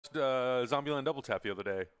watched Zombieland Double Tap the other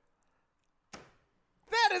day.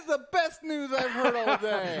 That is the best news I've heard all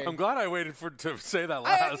day. I'm glad I waited to say that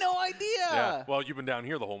last. I had no idea. Yeah. Well, you've been down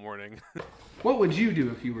here the whole morning. What would you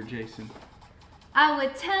do if you were Jason? I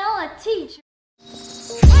would tell a teacher.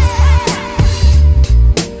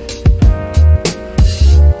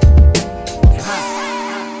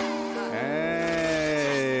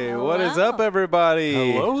 Hey, what is up, everybody?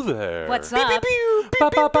 Hello there. What's up?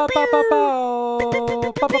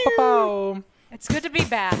 It's good to be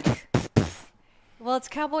back. Well, it's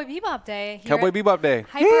Cowboy Bebop Day. Here Cowboy at Bebop Day.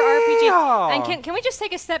 Hyper RPG. Yeah. And can we just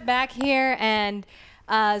take a step back here and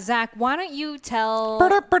Zach, why don't you tell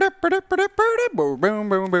people, just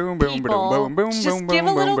give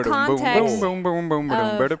a little context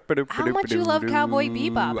of how much you love Cowboy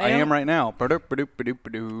Bebop. I am right now. Have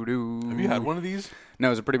you had one of these?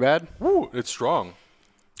 No, is it pretty bad? Woo, it's strong.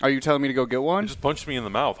 Are you telling me to go get one? It just punched me in the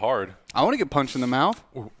mouth hard. I want to get punched in the mouth.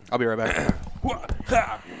 I'll be right back.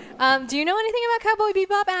 Do you know anything about Cowboy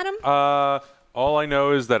Bebop, Adam? All I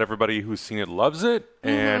know is that everybody who's seen it loves it,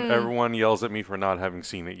 and everyone yells at me for not having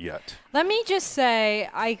seen it yet. Let me just say,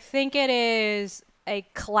 I think it is a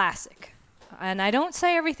classic. And I don't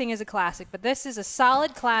say everything is a classic, but this is a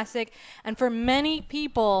solid classic. And for many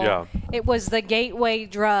people, it was the gateway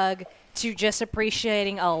drug to just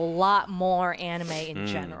appreciating a lot more anime in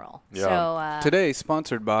general. Yeah. So Today,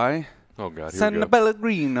 sponsored by Oh, God. Here San we go.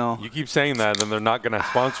 Pellegrino. You keep saying that, and then they're not going to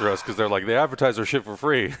sponsor us because they're like, they advertise our shit for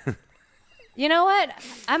free. you know what?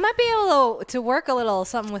 I might be able to work a little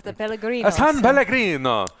something with the Pellegrino. San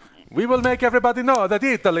Pellegrino. We will make everybody know that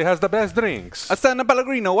Italy has the best drinks. A San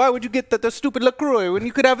Pellegrino. Why would you get the stupid LaCroix when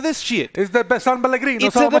you could have this shit? It's the best. San Pellegrino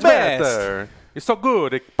It's so the much best. better. It's so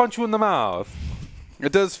good. It punch you in the mouth.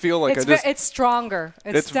 It does feel like It's stronger.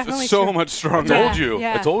 It's definitely so true. much stronger. I told you.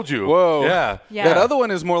 Yeah. I told you. Whoa. Yeah. Yeah. That other one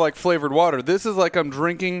is more like flavored water. This is like I'm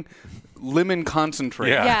drinking lemon concentrate.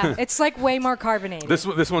 Yeah. Yeah, it's like way more carbonated. This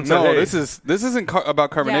one said, No, hey, this isn't about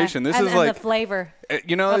carbonation. Yeah. This and, is and like the flavor.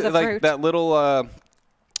 you know, of the like fruit. that little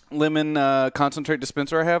lemon concentrate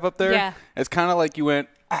dispenser I have up there. Yeah. It's kind of like you went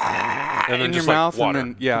and then in just your like mouth water.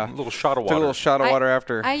 and then yeah, a little shot of took water. a little shot of water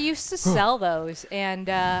after. I used to sell those, and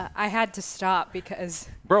I had to stop because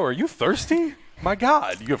Bro, are you thirsty? My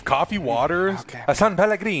God, you have coffee, water, a San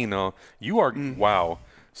Pellegrino. You are wow.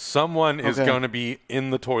 Someone is Okay. going to be in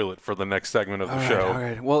the toilet for the next segment of the all show.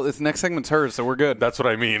 right. Well, this next segment's hers, so we're good. That's what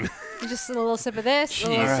I mean. just a little sip of this, a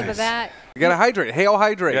little sip of that. You gotta hydrate. Hail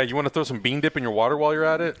hydrate. Yeah, you want to throw some bean dip in your water while you're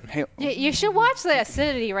at it? Hail. You should watch the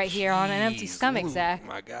acidity right here on an empty stomach, Zach.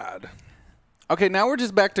 My God. Okay, now we're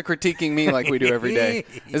just back to critiquing me like we do every day.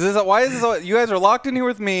 Why is this all, you guys are locked in here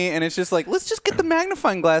with me, and it's just like, let's just get the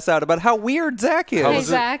magnifying glass out about how weird Zach is. How Hey, was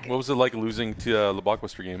Zach. What was it like losing to the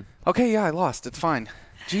Blockbuster game? Okay, yeah, I lost. It's fine.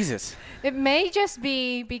 Jesus. It may just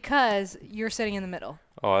be because you're sitting in the middle.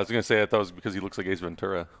 Oh, I was going to say I thought it was because he looks like Ace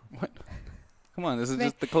Ventura. What? Come on, this is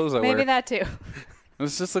just the clothes I wear. Maybe that too.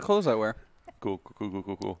 It's just the clothes I wear. Cool.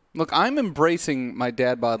 Look, I'm embracing my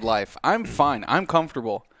dad bod life. I'm fine. I'm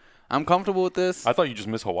comfortable. I'm comfortable with this. I thought you just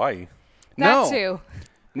missed Hawaii. That No. too.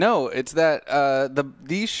 No, it's that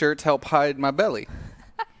these shirts help hide my belly.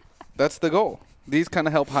 That's the goal. These kind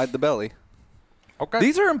of help hide the belly. Okay.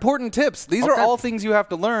 These are important tips. These are Okay. all things you have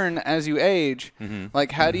to learn as you age.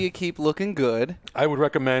 Like, how do you keep looking good? I would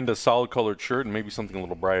recommend a solid colored shirt and maybe something a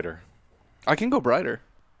little brighter. I can go brighter.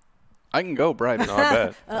 I can go brighter. No,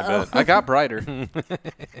 I bet. I got brighter.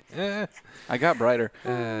 I got brighter.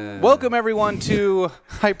 Welcome, everyone, to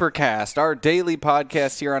HyperCast, our daily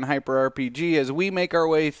podcast here on HyperRPG as we make our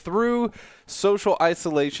way through social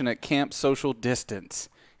isolation at Camp Social Distance.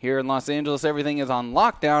 Here in Los Angeles, everything is on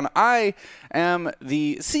lockdown. I am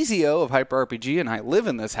the CCO of HyperRPG, and I live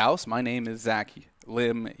in this house. My name is Zach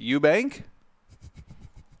Lim Eubank.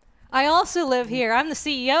 I also live here. I'm the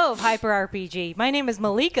CEO of HyperRPG. My name is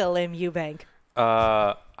Malika Lim Eubank.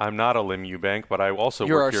 I'm not a Lim Eubank, but I also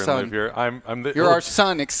You're work our here son. and live here. I'm the, You're our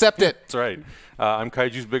son. Accept it. That's right. I'm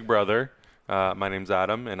Kaiju's big brother. My name's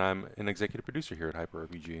Adam, and I'm an executive producer here at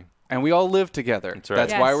HyperRPG. And we all live together. That's right.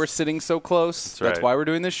 That's Yes. why we're sitting so close. That's right. why we're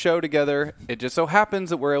doing this show together. It just so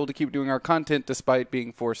happens that we're able to keep doing our content despite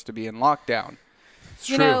being forced to be in lockdown.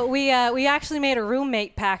 You know, we actually made a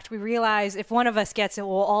roommate pact. We realized if one of us gets it,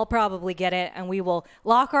 we'll all probably get it, and we will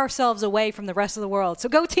lock ourselves away from the rest of the world. So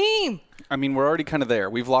go team! I mean, we're already kind of there.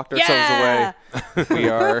 We've locked ourselves Yeah! away. We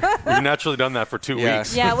are. We've naturally done that for 2 Yeah.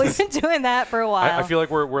 weeks. Yeah, we've been doing that for a while. I feel like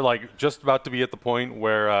we're like just about to be at the point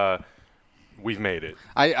where we've made it.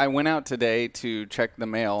 I went out today to check the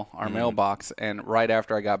mail, our mailbox, and right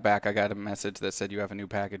after I got back, I got a message that said, you have a new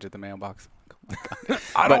package at the mailbox.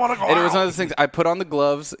 I don't want to go And out. it was one of those things. I put on the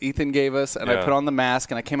gloves Ethan gave us, and I put on the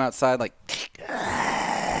mask, and I came outside like,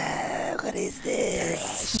 what is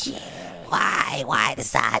this? Why the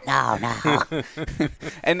side? No.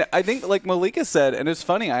 And I think, like Malika said, and it's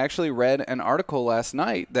funny, I actually read an article last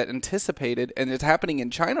night that anticipated, and it's happening in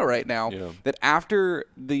China right now, that after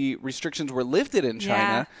the restrictions were lifted in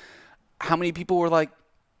China, how many people were like,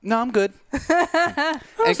 no, I'm good. And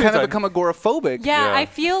kind of become agoraphobic. Yeah, I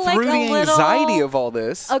feel like through a the little anxiety of all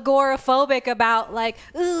this. Agoraphobic about like,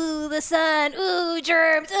 ooh, the sun, ooh,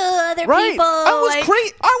 germs, ooh, other people.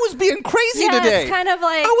 I was being crazy today. It's kind of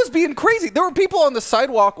like I was being crazy. There were people on the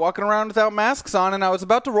sidewalk walking around without masks on, and I was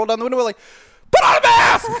about to roll down the window like, put on a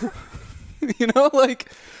mask! You know,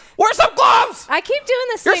 like, wear some gloves! I keep doing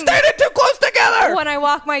this You're thing. standing too close together! When I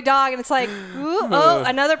walk my dog, and it's like, ooh, oh,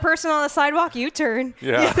 another person on the sidewalk, U-turn.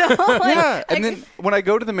 Yeah. You know? Like, Yeah, and then when I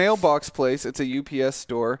go to the mailbox place, it's a UPS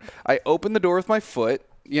store, I open the door with my foot,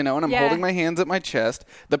 you know, and I'm holding my hands at my chest.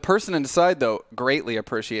 The person inside, though, greatly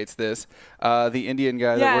appreciates this. The Indian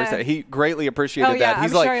guy that works there, he greatly appreciated that.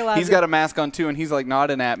 He's he's got a mask on, too, and he's like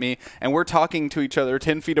nodding at me, and we're talking to each other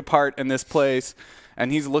 10 feet apart in this place. And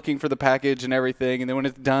he's looking for the package and everything. And then when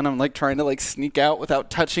it's done, I'm like trying to like sneak out without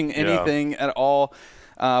touching anything at all.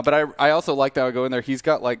 But I also like that I go in there. He's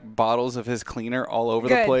got like bottles of his cleaner all over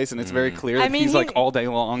the place. And it's very clear that he's like all day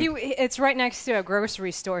long. It's right next to a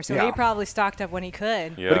grocery store. So he probably stocked up when he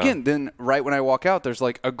could. Yeah. But again, then right when I walk out, there's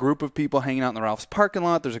like a group of people hanging out in the Ralph's parking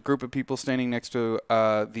lot. There's a group of people standing next to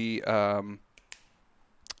the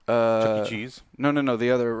Chuck E. Cheese? No,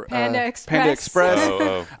 the other Panda Express. Panda Express.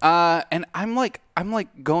 Oh. And I'm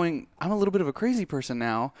a little bit of a crazy person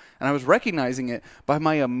now, and I was recognizing it by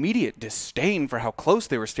my immediate disdain for how close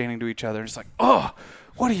they were standing to each other. And it's like, oh,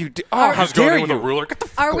 what are you doing? Oh, how Just going dare in with you? a ruler. Get the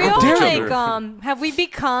fuck Are we away all from each like, other. have we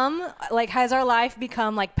become, like, has our life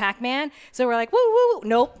become like Pac-Man? So we're like, woo, woo, woo,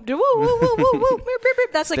 nope, woo, woo, woo, woo, woo, beep, beep,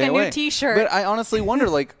 beep. That's like Stay a away. new T-shirt. But I honestly wonder,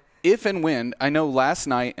 like, if and when, I know last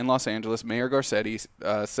night in Los Angeles, Mayor Garcetti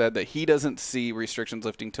said that he doesn't see restrictions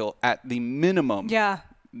lifting till at the minimum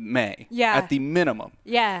May. Yeah. At the minimum.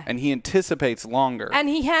 Yeah. And he anticipates longer. And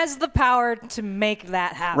he has the power to make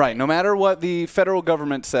that happen. Right. No matter what the federal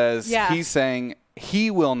government says, he's saying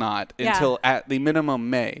he will not until at the minimum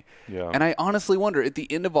May. Yeah. And I honestly wonder, at the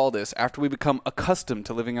end of all this, after we become accustomed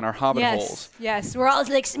to living in our hobbit holes. Yes, we're all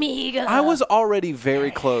like Smeagol. I was already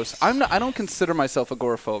very close. I don't consider myself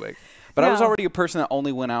agoraphobic, but I was already a person that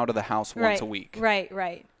only went out of the house once a week. Right.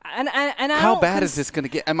 And how bad is this going to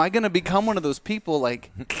get? Am I going to become one of those people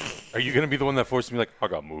like? Are you going to be the one that forces me like, I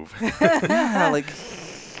got to move? like.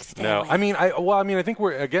 No, I mean, I think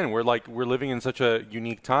we're living in such a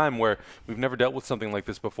unique time where we've never dealt with something like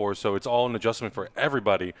this before, so it's all an adjustment for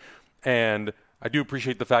everybody. And I do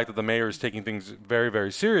appreciate the fact that the mayor is taking things very,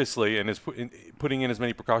 very seriously and is putting in as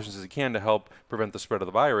many precautions as he can to help prevent the spread of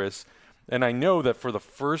the virus. And I know that for the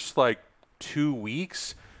first 2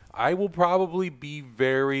 weeks, I will probably be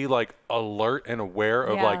very alert and aware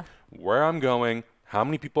of where I'm going, how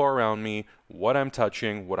many people are around me, what I'm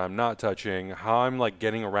touching, what I'm not touching, how I'm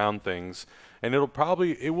getting around things. And it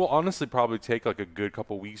will honestly probably take a good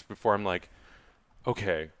couple weeks before I'm like,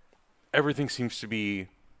 okay, everything seems to be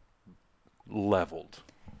leveled.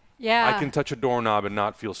 Yeah. I can touch a doorknob and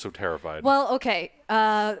not feel so terrified. Well, okay.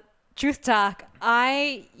 Truth talk,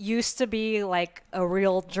 I used to be like a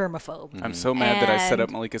real germaphobe. I'm so mad that I set up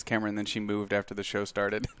Malika's camera and then she moved after the show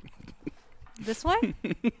started. This way?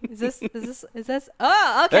 Is this?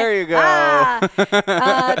 Oh, okay. There you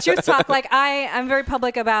go. Truth talk, I'm very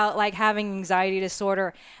public about having anxiety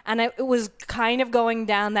disorder, and it was kind of going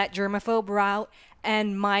down that germaphobe route,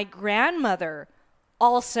 and my grandmother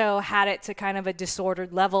also had it to kind of a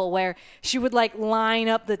disordered level where she would line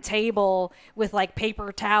up the table with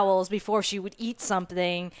paper towels before she would eat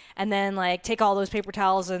something, and then take all those paper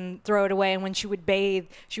towels and throw it away. And when she would bathe,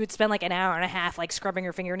 she would spend an hour and a half scrubbing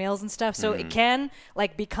her fingernails and stuff. So it can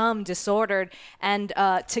become disordered. And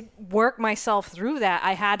to work myself through that,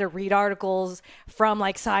 I had to read articles from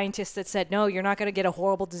scientists that said, no, you're not going to get a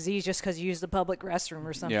horrible disease just because you use the public restroom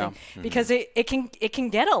or something, because it can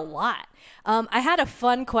get a lot. I had a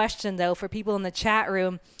fun question, though, for people in the chat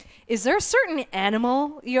room. Is there a certain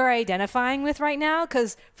animal you're identifying with right now?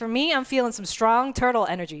 Because for me, I'm feeling some strong turtle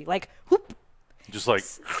energy. Whoop. Just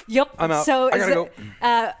Yep. I'm out. So I gotta go.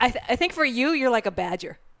 I think for you, you're like a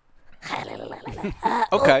badger.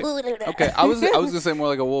 Okay. I was gonna say more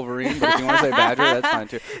like a Wolverine, but if you want to say badger, that's fine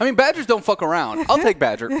too. I mean, badgers don't fuck around. I'll take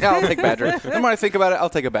badger. Yeah, I'll take badger. The more I think about it, I'll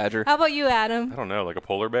take a badger. How about you, Adam? I don't know, like a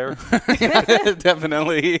polar bear?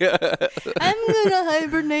 Definitely. I'm gonna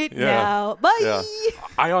hibernate now. Bye. Yeah.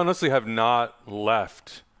 I honestly have not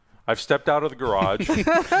left I've stepped out of the garage.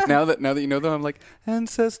 now that you know that, I'm like,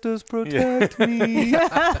 ancestors protect me.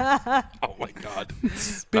 Oh my God!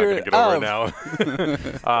 Spirit not gonna get over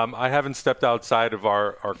it now. I haven't stepped outside of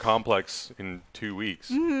our complex in 2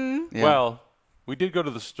 weeks. Mm-hmm. Yeah. Well, we did go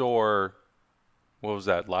to the store. What was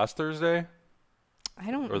that? Last Thursday? I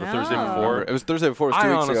don't know. Or the Thursday before? It was Thursday before. It was 2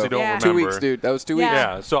 I weeks honestly ago. don't remember. 2 weeks, dude. That was 2 weeks.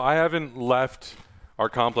 Yeah. So I haven't left our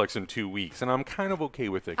complex in 2 weeks, and I'm kind of okay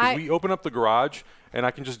with it because we open up the garage and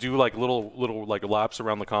I can just do like little like laps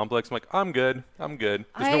around the complex. I'm like, I'm good. There's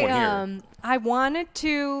no one here. I wanted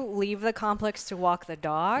to leave the complex to walk the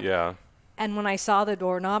dog. Yeah. And when I saw the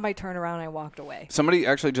doorknob, I turned around and I walked away. Somebody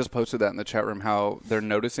actually just posted that in the chat room, how they're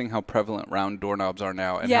noticing how prevalent round doorknobs are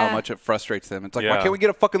now and how much it frustrates them. It's like, why can't we get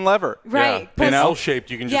a fucking lever? Right. Yeah. And L-shaped,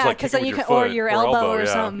 you can just like kick it with your foot or your elbow or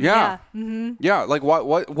something. Yeah. Mm-hmm. Yeah, like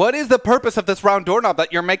what is the purpose of this round doorknob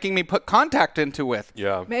that you're making me put contact into with?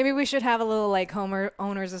 Yeah. Maybe we should have a little like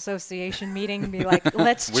homeowners association meeting and be like,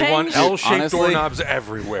 let's change. We want L-shaped Honestly, doorknobs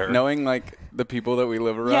everywhere. Knowing like the people that we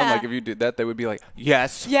live around, like if you did that, they would be like,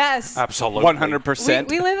 yes. Absolutely. 100%.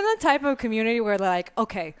 We live in the type of community where they're like,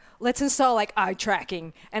 okay, let's install like eye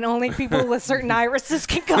tracking, and only people with certain irises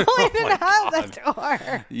can go in and out the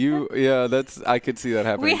door. I could see that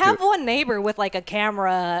happening. We have one neighbor with like a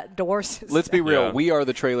camera door system. Let's be real. We are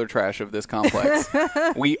the trailer trash of this complex.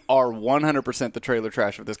 We are 100% the trailer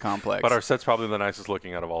trash of this complex. But our set's probably the nicest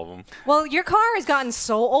looking out of all of them. Well, your car has gotten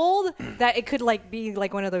so old that it could like be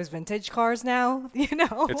like one of those vintage cars now, you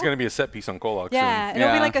know? It's going to be a set piece on Kolak yeah, soon.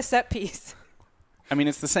 It'll be like a set piece. I mean,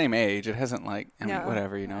 it's the same age. It hasn't like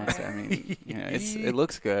whatever, you know. It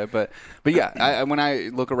looks good, but yeah. When I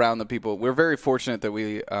look around the people, we're very fortunate that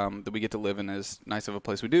we get to live in as nice of a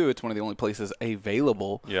place we do. It's one of the only places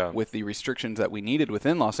available with the restrictions that we needed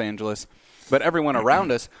within Los Angeles. But everyone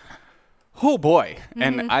around us, oh boy!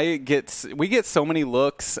 Mm-hmm. And we get so many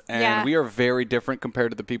looks, and we are very different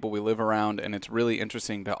compared to the people we live around, and it's really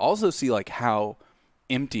interesting to also see like how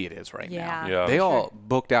empty it is right now. Yeah. They all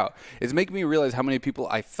booked out. It's making me realize how many people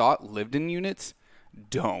I thought lived in units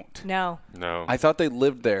don't. No. I thought they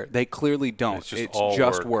lived there. They clearly don't. It's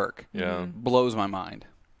just work. Yeah. Blows my mind.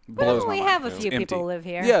 We have a few people live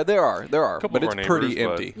here. Yeah, there are. But it's pretty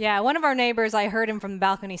empty. Yeah, one of our neighbors, I heard him from the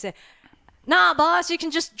balcony say, "Nah, boss, you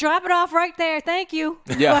can just drop it off right there. Thank you."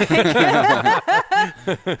 Yeah.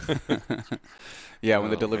 Yeah, when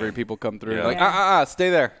the delivery people come through. Like, stay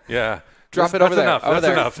there. Yeah. Drop it over there. That's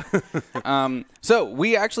enough. So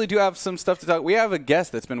we actually do have some stuff to talk. We have a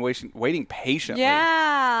guest that's been waiting patiently.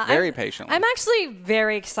 Yeah. Very patiently. I'm actually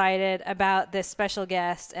very excited about this special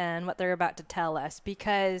guest and what they're about to tell us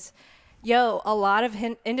because, a lot of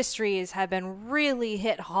industries have been really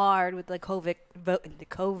hit hard with the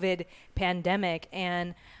COVID pandemic,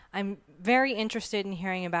 and I'm very interested in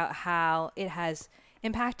hearing about how it has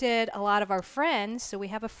impacted a lot of our friends. So we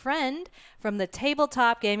have a friend from the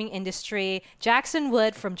tabletop gaming industry, Jackson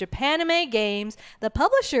Wood from Japanime Games, the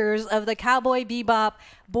publishers of the Cowboy Bebop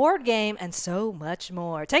board game, and so much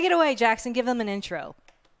more. Take it away, Jackson. Give them an intro.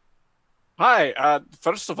 Hi.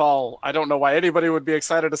 First of all, I don't know why anybody would be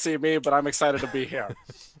excited to see me, but I'm excited to be here.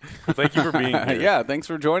 Thank you for being here. Yeah, thanks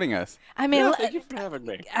for joining us. I mean, thank you for having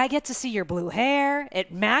me. I get to see your blue hair.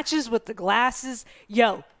 It matches with the glasses.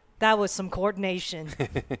 That was some coordination.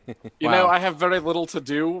 You know, I have very little to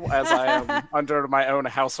do as I am under my own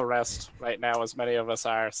house arrest right now, as many of us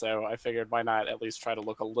are. So I figured why not at least try to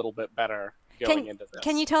look a little bit better going into this.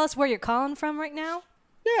 Can you tell us where you're calling from right now?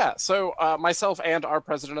 Yeah, so myself and our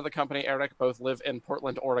president of the company, Eric, both live in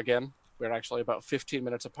Portland, Oregon. We're actually about 15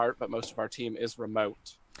 minutes apart, but most of our team is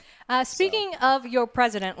remote. Speaking of your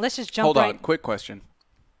president, let's just jump Hold on, quick question.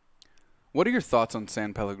 What are your thoughts on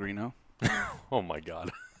San Pellegrino? Oh, my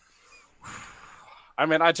God. I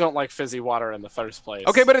mean, I don't like fizzy water in the first place.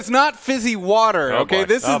 Okay, but it's not fizzy water, okay?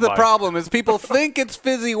 This is the problem, is people think it's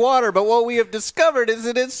fizzy water, but what we have discovered is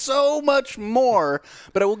it is so much more.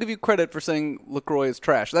 But I will give you credit for saying LaCroix is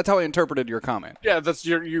trash. That's how I interpreted your comment. Yeah, that's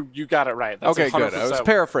you got it right. That's okay, good. I was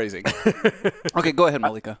paraphrasing. Okay, go ahead,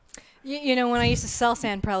 Malika. You know, when I used to sell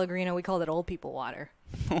San Pellegrino, we called it old people water.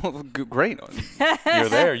 Great. You're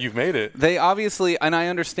there. You've made it. They obviously, and I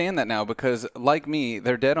understand that now because, like me,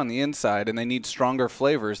 they're dead on the inside, and they need stronger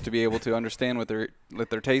flavors to be able to understand what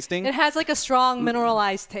they're tasting. It has like a strong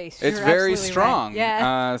mineralized taste. It's very strong. Right.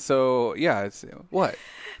 Yeah. So yeah, it's what.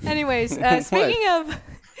 Anyways, speaking of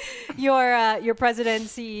your president and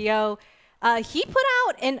CEO, he put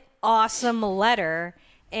out an awesome letter.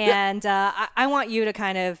 And I want you to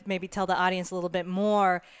kind of maybe tell the audience a little bit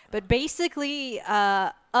more. But basically,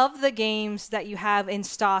 of the games that you have in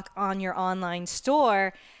stock on your online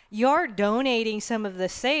store, you're donating some of the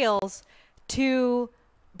sales to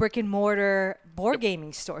brick and mortar board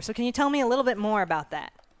gaming store. So can you tell me a little bit more about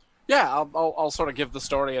that? Yeah, I'll sort of give the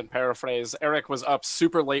story and paraphrase. Eric was up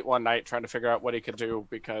super late one night trying to figure out what he could do,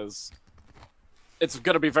 because it's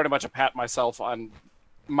going to be very much a pat myself on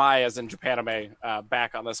my, as in Japanime,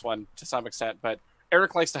 back on this one to some extent. But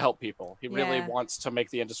Eric likes to help people. He really wants to make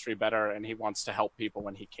the industry better, and he wants to help people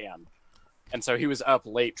when he can. And so he was up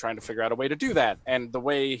late trying to figure out a way to do that. And the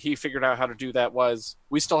way he figured out how to do that was,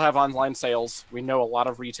 we still have online sales. We know a lot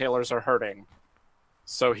of retailers are hurting.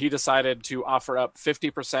 So he decided to offer up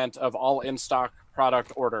 50% of all in-stock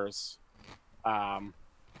product orders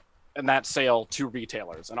in that sale to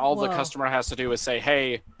retailers. And all the customer has to do is say,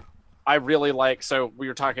 hey, I really like, so we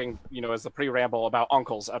were talking, as the pre-ramble about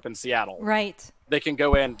Uncles up in Seattle. Right. They can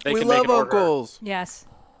go in, they can love make an order. Uncles. Yes.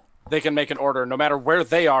 They can make an order no matter where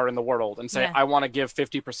they are in the world and say, I want to give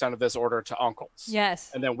 50% of this order to Uncles.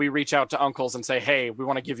 Yes. And then we reach out to Uncles and say, hey, we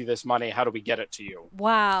want to give you this money. How do we get it to you?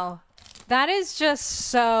 Wow. That is just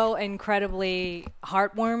so incredibly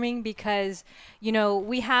heartwarming, because,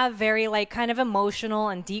 we have very kind of emotional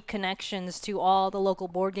and deep connections to all the local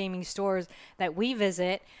board gaming stores that we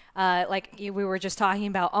visit. We were just talking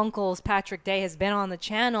about Uncles. Patrick Day has been on the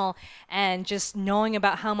channel, and just knowing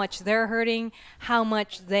about how much they're hurting, how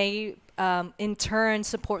much they in turn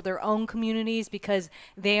support their own communities, because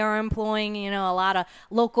they are employing, a lot of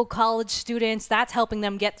local college students. That's helping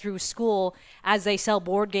them get through school as they sell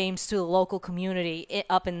board games to the local community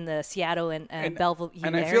up in the Seattle and Blvd area.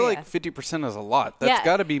 And I feel like 50% is a lot. That's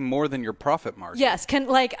got to be more than your profit margin. Yes,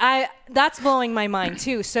 that's blowing my mind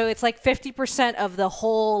too. So it's 50% of the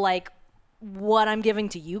whole what I'm giving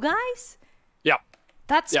to you guys.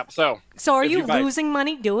 Yep. So are you losing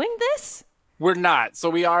money doing this? We're not.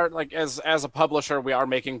 So we are, as a publisher, we are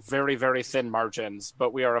making very, very thin margins,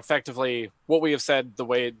 but we are effectively, what we have said, the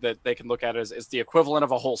way that they can look at it is the equivalent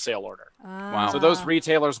of a wholesale order. Wow. So those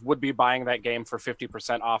retailers would be buying that game for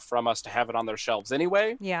 50% off from us to have it on their shelves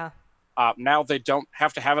anyway. Yeah. Now they don't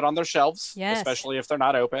have to have it on their shelves, especially if they're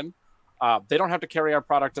not open. They don't have to carry our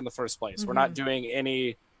product in the first place. Mm-hmm. We're not doing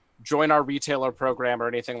any join our retailer program or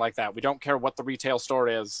anything like that. We don't care what the retail store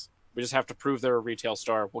is. We just have to prove they're a retail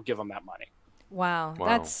store. We'll give them that money. Wow.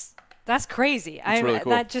 That's crazy. That's really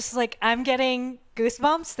cool. That just I'm getting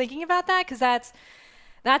goosebumps thinking about that, because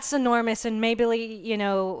that's enormous, and maybe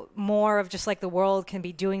more of just the world can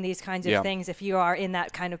be doing these kinds of things if you are in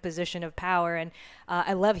that kind of position of power. And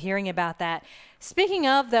I love hearing about that. Speaking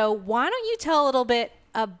of, though, why don't you tell a little bit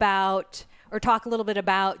about, or talk a little bit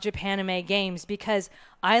about Japanime games, because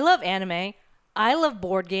I love anime, I love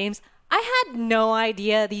board games. I had no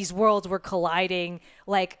idea these worlds were colliding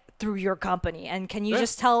through your company. And can you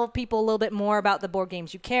just tell people a little bit more about the board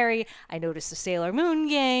games you carry? I noticed the Sailor Moon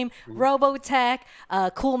game, Robotech,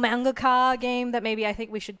 a cool mangaka game that maybe I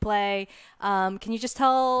think we should play. Can you just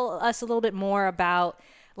tell us a little bit more about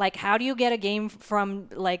how do you get a game from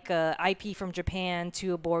a IP from Japan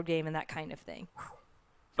to a board game and that kind of thing?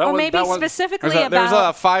 Specifically about...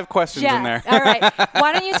 There's 5 questions in there. All right.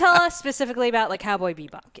 Why don't you tell us specifically about Cowboy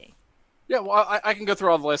Bebop game? Yeah, well, I can go through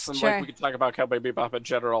all the lists, and we can talk about Cowboy Bebop in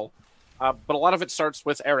general. But a lot of it starts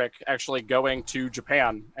with Eric actually going to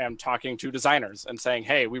Japan and talking to designers and saying,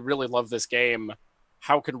 hey, we really love this game.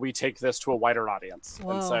 How can we take this to a wider audience?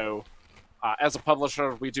 Whoa. And so as a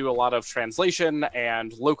publisher, we do a lot of translation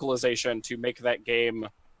and localization to make that game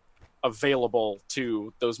available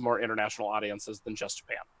to those more international audiences than just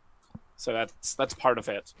Japan. So that's part of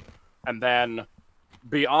it. And then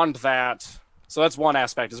beyond that... So that's one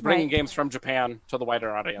aspect, is bringing games from Japan to the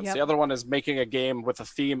wider audience. Yep. The other one is making a game with a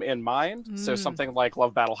theme in mind. So something like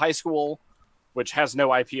Love Battle High School, which has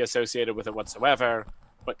no IP associated with it whatsoever,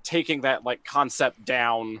 but taking that concept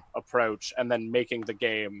down approach and then making the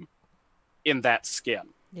game in that skin.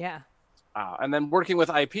 Yeah. And then working with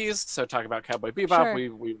IPs, so talking about Cowboy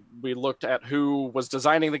Bebop, we looked at who was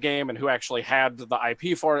designing the game and who actually had the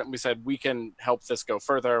IP for it, and we said, we can help this go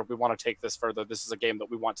further. We want to take this further. This is a game that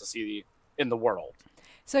we want to see in the world.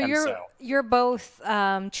 So you're both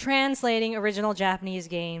translating original Japanese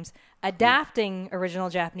games, adapting original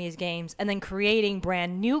Japanese games, and then creating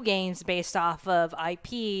brand new games based off of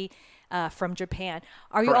IP from Japan.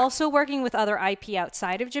 Are you also working with other IP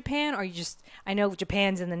outside of Japan, or you just, I know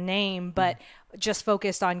Japan's in the name, but just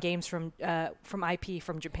focused on games from IP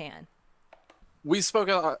from Japan? We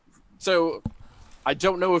spoke, so I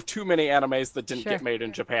don't know of too many animes that didn't get made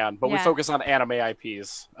in Japan, but we focus on anime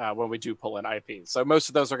IPs when we do pull in IPs. So most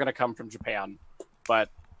of those are going to come from Japan, but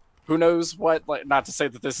who knows what, like, not to say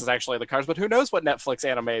that this is actually the cards, but who knows what Netflix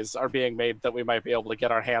animes are being made that we might be able to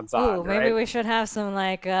get our hands on. Ooh, maybe we should have some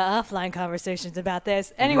offline conversations about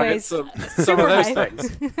this. Anyways, right, some of those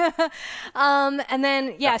things. And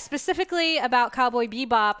then, specifically about Cowboy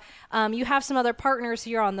Bebop, you have some other partners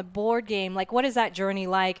here on the board game. Like, what is that journey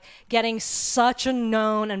like, getting such a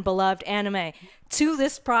known and beloved anime to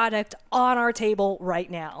this product on our table right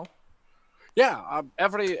now? Yeah,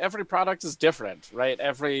 every product is different, right?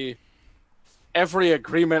 Every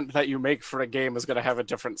agreement that you make for a game is going to have a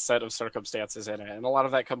different set of circumstances in it, and a lot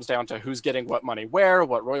of that comes down to who's getting what money where,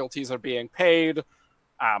 what royalties are being paid,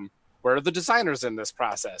 where are the designers in this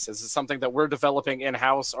process? Is it something that we're developing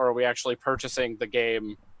in-house, or are we actually purchasing the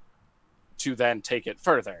game to then take it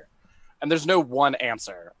further? And there's no one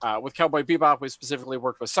answer. With Cowboy Bebop, we specifically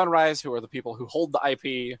worked with Sunrise, who are the people who hold the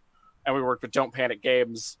IP, and we worked with Don't Panic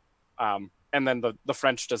Games. And then the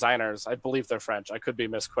French designers, I believe they're French. I could be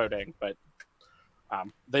misquoting, but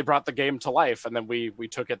they brought the game to life, and then we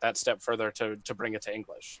took it that step further to bring it to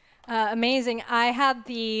English. Amazing. I had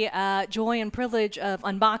the joy and privilege of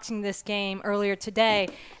unboxing this game earlier today,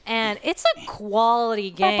 and it's a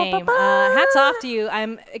quality game. Hats off to you.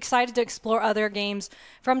 I'm excited to explore other games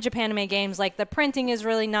from Japanime Games. Like, the printing is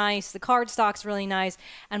really nice, the card stock's really nice,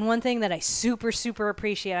 and one thing that I super, super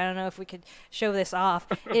appreciate, I don't know if we could show this off,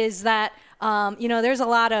 is that there's a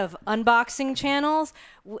lot of unboxing channels.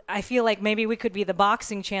 I feel like maybe we could be the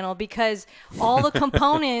boxing channel, because all the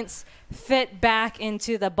components fit back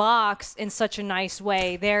into the box in such a nice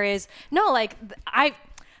way. There is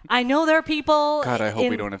I know there are people. God, I hope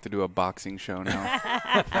we don't have to do a boxing show now.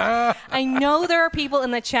 I know there are people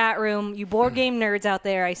in the chat room, you board game nerds out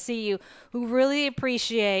there, I see you, who really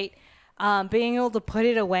appreciate being able to put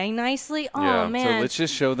it away nicely. Oh, man. So let's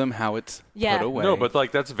just show them how it's put away. No, but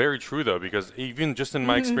that's very true, though, because even just in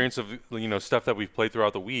my experience of stuff that we've played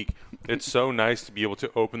throughout the week, it's so nice to be able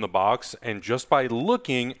to open the box, and just by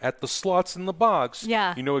looking at the slots in the box,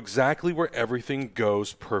 you know exactly where everything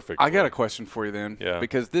goes perfectly. I got a question for you then,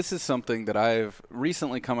 because this is something that I've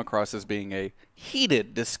recently come across as being a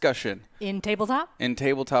heated discussion. In tabletop? In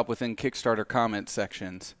tabletop within Kickstarter comment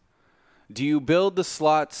sections. Do you build the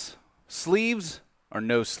slots sleeves or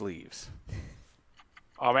no sleeves?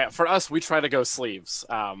 Oh man, for us, we try to go sleeves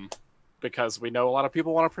because we know a lot of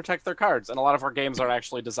people want to protect their cards, and a lot of our games are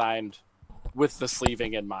actually designed with the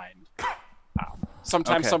sleeving in mind.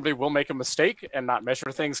 Sometimes somebody will make a mistake and not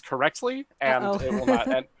measure things correctly, and it will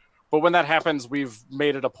not. But when that happens, we've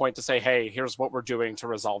made it a point to say, "Hey, here's what we're doing to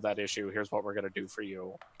resolve that issue. Here's what we're going to do for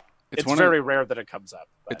you." It's very rare that it comes up.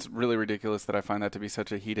 But. It's really ridiculous that I find that to be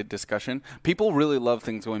such a heated discussion. People really love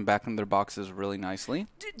things going back in their boxes really nicely.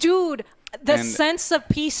 Dude, the sense of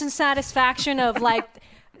peace and satisfaction of, like,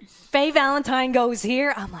 Faye Valentine goes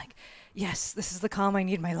here. I'm like, yes, this is the calm I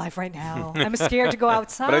need in my life right now. I'm scared to go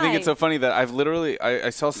outside. But I think it's so funny that I've literally, I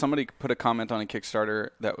saw somebody put a comment on a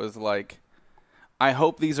Kickstarter that was like, I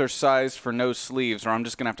hope these are sized for no sleeves, or I'm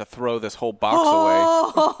just going to have to throw this whole box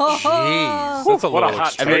away. Jeez. That's a little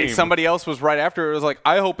extreme. And then somebody else was right after. It was like,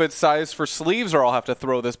 I hope it's sized for sleeves, or I'll have to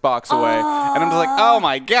throw this box away. And I'm just like, oh,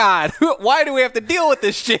 my God. Why do we have to deal with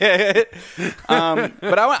this shit?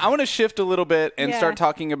 But I want to shift a little bit and start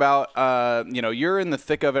talking about, you're in the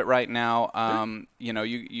thick of it right now.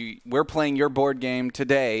 We're playing your board game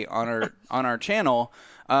today on our channel.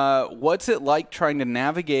 What's it like trying to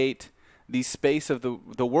navigate the space of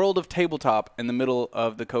the world of tabletop in the middle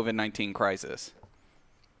of the COVID-19 crisis?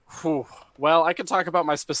 Well, I can talk about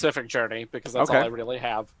my specific journey because that's all I really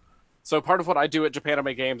have. So part of what I do at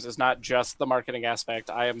Japanime Games is not just the marketing aspect.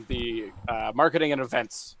 I am the marketing and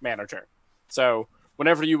events manager. So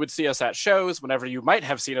whenever you would see us at shows, whenever you might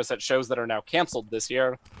have seen us at shows that are now canceled this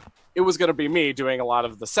year, it was going to be me doing a lot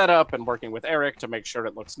of the setup and working with Eric to make sure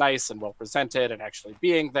it looks nice and well presented, and actually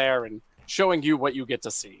being there and showing you what you get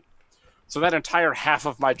to see. So that entire half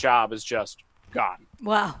of my job is just gone.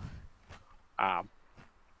 Wow.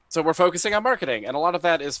 So we're focusing on marketing, and a lot of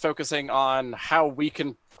that is focusing on how we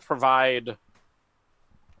can provide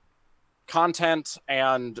content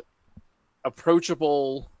and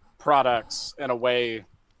approachable products in a way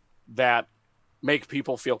that make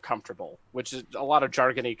people feel comfortable, which is a lot of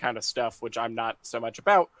jargony kind of stuff, which I'm not so much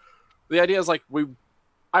about. The idea is like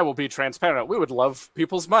I will be transparent. We would love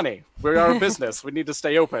people's money. We are a business. We need to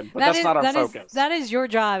stay open, but that's not our focus. That is your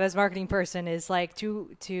job as marketing person, is like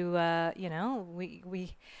to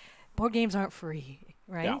board games aren't free,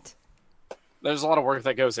 right? Yeah. There's a lot of work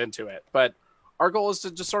that goes into it, but our goal is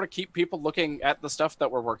to just sort of keep people looking at the stuff that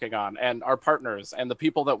we're working on and our partners and the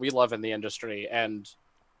people that we love in the industry. And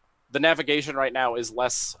the navigation right now is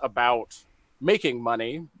less about making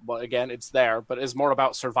money. Well, again, it's there, but is more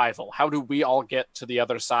about survival. How do we all get to the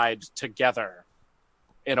other side together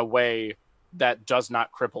in a way that does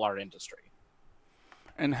not cripple our industry?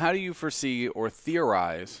 And how do you foresee or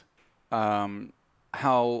theorize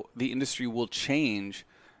how the industry will change,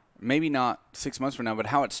 maybe not 6 months from now, but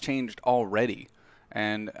how it's changed already?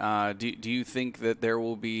 And do you think that there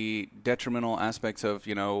will be detrimental aspects of,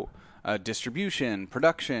 distribution,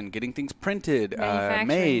 production, getting things printed,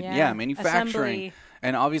 made, manufacturing? Assembly.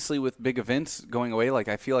 And obviously with big events going away, like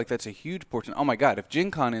I feel like that's a huge portion. Oh my God, if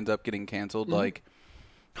Gen Con ends up getting canceled, like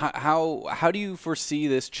how do you foresee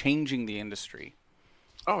this changing the industry?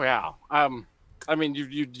 Oh yeah. I mean,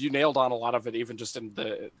 you nailed on a lot of it, even just in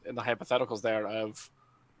the hypotheticals there of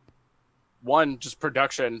one, just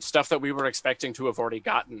production stuff that we were expecting to have already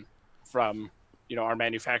gotten from, our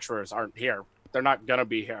manufacturers aren't here. They're not going to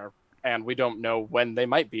be here. And we don't know when they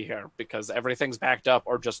might be here because everything's backed up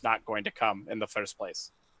or just not going to come in the first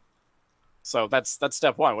place. So that's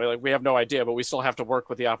step one. We have no idea, but we still have to work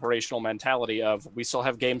with the operational mentality of we still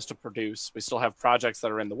have games to produce. We still have projects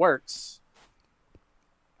that are in the works.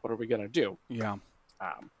 What are we going to do? Yeah.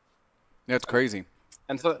 That's crazy.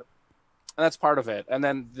 And that's part of it. And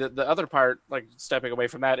then the other part, like stepping away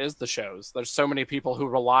from that, is the shows. There's so many people who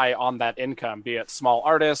rely on that income, be it small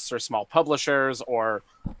artists or small publishers or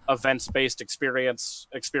events-based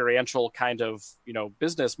experiential kind of,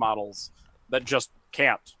 business models that just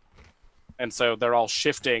can't. And so they're all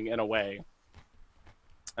shifting in a way.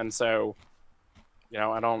 And so,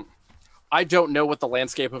 I don't know what the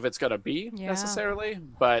landscape of it's going to be necessarily,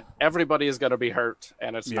 but everybody is going to be hurt,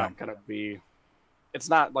 and it's not going to be. It's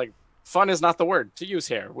not like fun is not the word to use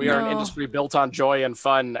here. We are an industry built on joy and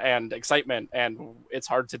fun and excitement, and it's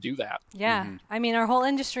hard to do that. Yeah, I mean, our whole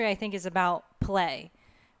industry, I think, is about play,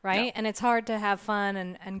 right? Yeah. And it's hard to have fun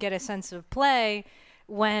and get a sense of play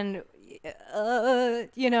when,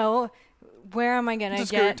 where am I going to get?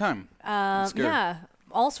 It's a scary time. Yeah.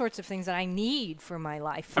 All sorts of things that I need for my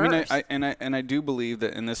life first. I mean, I do believe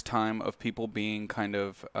that in this time of people being kind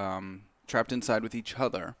of trapped inside with each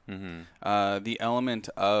other, the element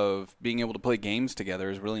of being able to play games together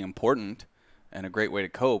is really important and a great way to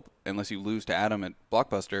cope. Unless you lose to Adam at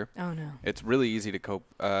Blockbuster, it's really easy to cope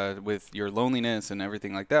with your loneliness and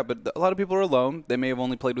everything like that. But a lot of people are alone. They may have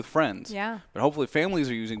only played with friends. Yeah. But hopefully families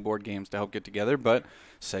are using board games to help get together. But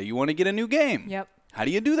say you want to get a new game. Yep. How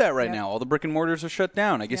do you do that right now? All the brick and mortars are shut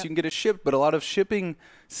down. I guess you can get it shipped, but a lot of shipping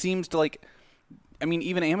seems to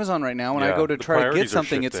even Amazon right now, when I go to try to get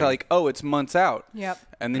something, it's like, it's months out. Yep.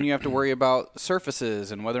 And then you have to worry about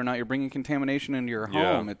surfaces and whether or not you're bringing contamination into your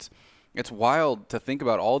home. It's wild to think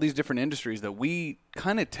about all these different industries that we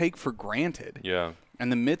kind of take for granted. Yeah. In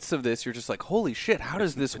the midst of this, you're just like, holy shit, how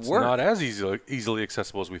does this work? It's not as easily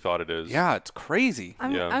accessible as we thought it is. Yeah, it's crazy.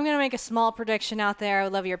 I'm going to make a small prediction out there. I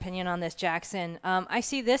would love your opinion on this, Jackson. I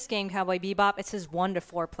see this game, Cowboy Bebop. It says 1 to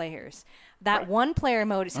 4 players. That one-player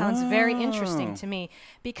mode, it sounds very interesting to me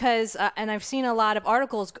because, and I've seen a lot of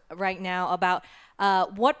articles right now about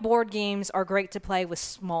what board games are great to play with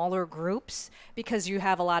smaller groups because you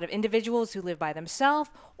have a lot of individuals who live by themselves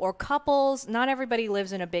or couples. Not everybody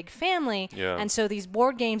lives in a big family. Yeah. And so these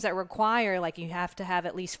board games that require, you have to have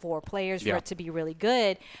at least 4 players for it to be really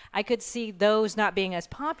good, I could see those not being as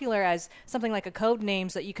popular as something like a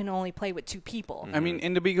Codenames that you can only play with 2 people. I mean,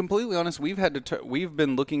 and to be completely honest, we've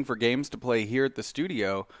been looking for games to play here at the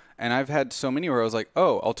studio, and I've had so many where I was like,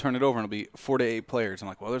 I'll turn it over and it'll be 4 to 8 players. I'm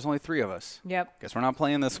like, well, there's only 3 of us. Yep. Guess we're not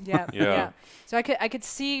playing this. Yep. Yeah. So I could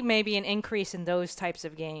see maybe an increase in those types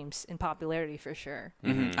of games in popularity for sure.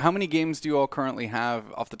 Mm-hmm. How many games do you all currently have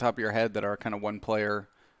off the top of your head that are kind of 1 player,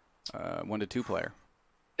 1 to 2 player?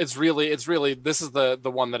 It's really this is the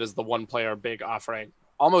one that is the 1 player big offering.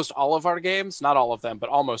 Almost all of our games, not all of them, but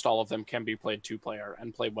almost all of them can be played 2 player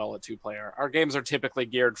and play well at 2 player. Our games are typically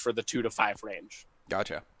geared for the 2 to 5 range.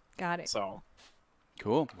 Gotcha. Got it. So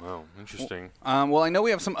cool. Wow, interesting. Well, I know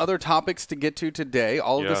we have some other topics to get to today.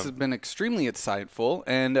 All of this has been extremely insightful,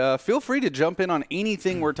 and feel free to jump in on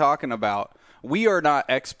anything we're talking about. We are not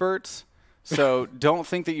experts, so don't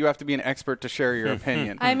think that you have to be an expert to share your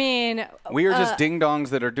opinion. I mean, we are just ding-dongs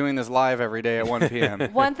that are doing this live every day at 1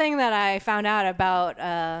 p.m. One thing that I found out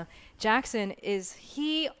about Jackson is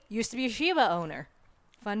he used to be a Shiba owner.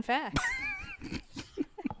 Fun fact.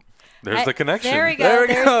 There's the connection. There we go.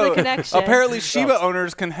 There's the connection. Apparently, Shiba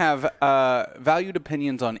owners can have valued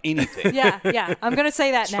opinions on anything. Yeah. I'm going to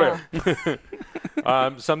say that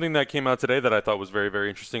now. Something that came out today that I thought was very, very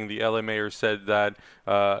interesting. The LA mayor said that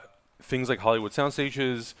things like Hollywood sound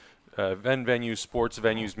stages, event venues, sports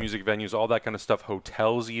venues, music venues, all that kind of stuff,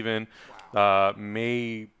 hotels even,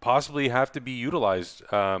 may possibly have to be utilized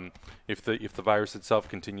if the virus itself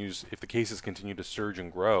continues, if the cases continue to surge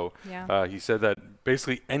and grow. Yeah. He said that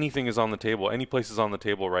basically anything is on the table. Any place is on the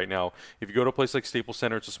table right now. If you go to a place like Staples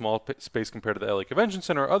Center, it's a small space compared to the LA Convention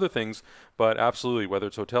Center or other things, but absolutely, whether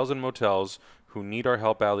it's hotels and motels who need our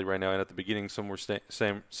help badly right now. And at the beginning, some were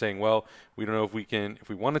saying, well, we don't know if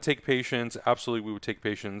we want to take patients. Absolutely, we would take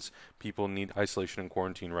patients. People need isolation and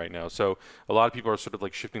quarantine right now. So a lot of people are sort of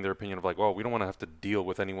like shifting their opinion of like, well, we don't want to have to deal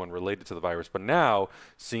with anyone related to the virus. But now,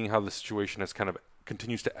 seeing how the situation has kind of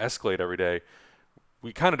continues to escalate every day,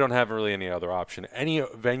 we kind of don't have really any other option. Any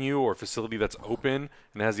venue or facility that's open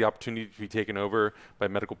and has the opportunity to be taken over by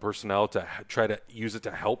medical personnel to try to use it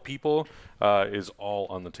to help people is all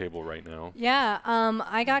on the table right now. Yeah,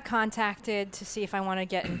 I got contacted to see if I want to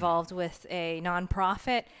get involved with a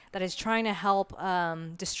nonprofit that is trying to help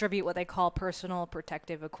distribute what they call personal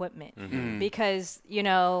protective equipment. Mm-hmm. Because, you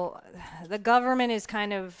know, the government is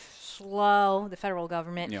kind of slow, the federal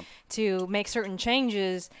government, to make certain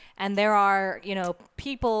changes. And there are, you know,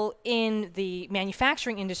 people in the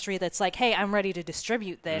manufacturing industry that's like, hey, I'm ready to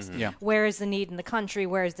distribute this. Where is the need in the country?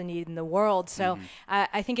 Where is the need in the world? So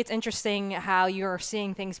I think it's interesting how you're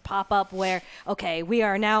seeing things pop up where, okay, we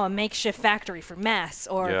are now a makeshift factory for masks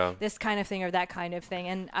or this kind of thing or that kind of thing.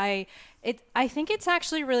 And I think it's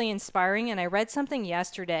actually really inspiring. And I read something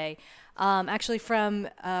yesterday, actually from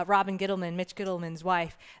Robin Gittleman, Mitch Gittleman's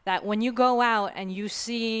wife, that when you go out and you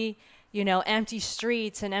see, you know, empty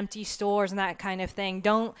streets and empty stores and that kind of thing,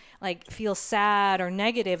 don't like feel sad or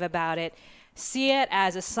negative about it. See it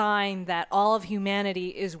as a sign that all of humanity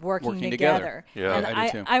is working together. Yeah, and I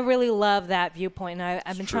do too. I really love that viewpoint. And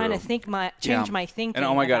I've been trying to change my thinking. And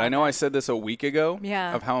oh my God, I know that. I said this a week ago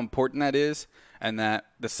Yeah. of how important that is, and that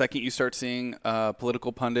the second you start seeing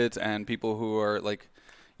political pundits and people who are like,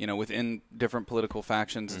 you know, within different political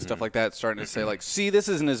factions and stuff like that starting to say like, see, this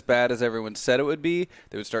isn't as bad as everyone said it would be,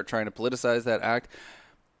 they would start trying to politicize that act.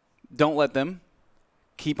 Don't let them.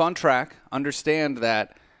 Keep on track. Understand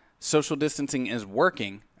that social distancing is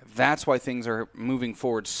working. That's why things are moving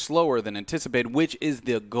forward slower than anticipated, which is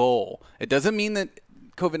the goal. It doesn't mean that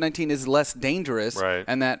COVID-19 is less dangerous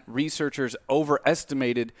and that researchers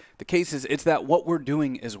overestimated the cases. It's that what we're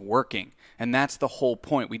doing is working, and that's the whole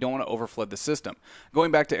point. We don't want to overflood the system.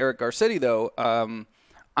 Going back to Eric Garcetti, though, I'm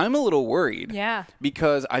a little worried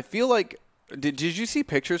because I feel like did you see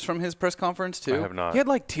pictures from his press conference, too? I have not. He had,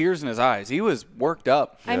 like, tears in his eyes. He was worked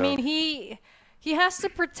up. I mean, he has to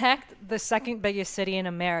protect the second biggest city in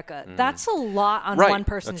America. That's a lot on one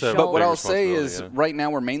person's shoulders. But what I'll say is right now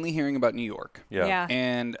we're mainly hearing about New York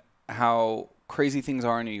and how crazy things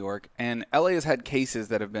are in New York. And LA has had cases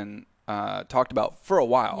that have been talked about for a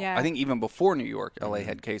while. I think even before New York, LA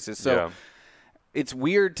had cases. So it's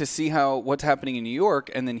weird to see how what's happening in New York.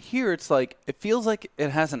 And then here it's like it feels like it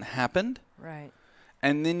hasn't happened. Right.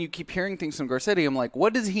 And then you keep hearing things from Garcetti. I'm like,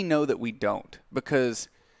 what does he know that we don't? Because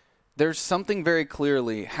there's something very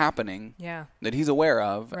clearly happening that he's aware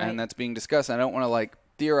of and that's being discussed. I don't want to like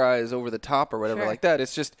theorize over the top or whatever like that.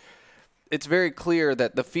 It's just, it's very clear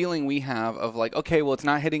that the feeling we have of like, okay, well, it's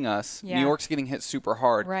not hitting us. New York's getting hit super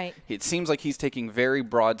hard. Right. It seems like he's taking very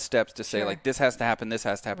broad steps to say like, this has to happen, this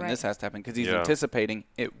has to happen, this has to happen, because he's anticipating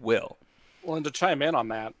it will. Well, and to chime in on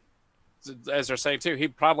that, as they're saying too, he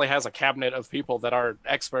probably has a cabinet of people that are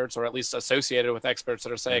experts or at least associated with experts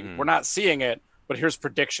that are saying, we're not seeing it, but here's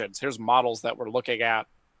predictions. Here's models that we're looking at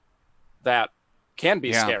that can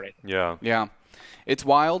be scary. Yeah. It's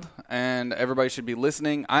wild, and everybody should be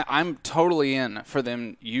listening. I'm totally in for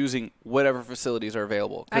them using whatever facilities are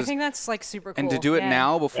available. I think that's like super cool. And to do it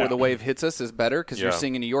now before the wave hits us is better because you're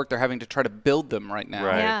seeing in New York they're having to try to build them right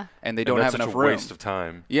now. And they don't have enough room. Waste of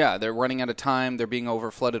time. Yeah, they're running out of time. They're being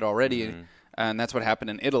overflooded already. And that's what happened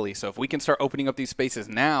in Italy. So if we can start opening up these spaces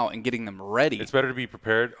now and getting them ready. It's better to be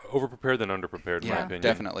prepared, over-prepared than under-prepared, in my opinion.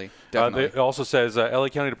 Definitely. It also says LA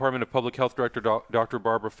County Department of Public Health Director Dr.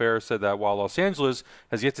 Barbara Fair said that while Los Angeles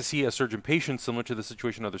has yet to see a surge in patients similar to the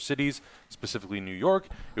situation in other cities, specifically New York,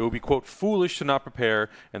 it would be, quote, foolish to not prepare,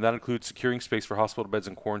 and that includes securing space for hospital beds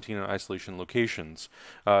in quarantine and isolation locations.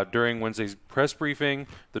 During Wednesday's press briefing,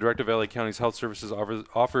 the director of LA County's Health Services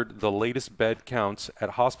offered the latest bed counts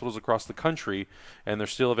at hospitals across the country, and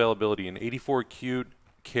there's still availability in 84 acute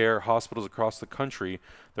care hospitals across the country.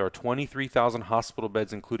 There are 23,000 hospital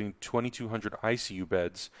beds, including 2,200 ICU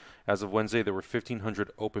beds. As of Wednesday, there were 1,500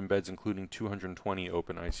 open beds, including 220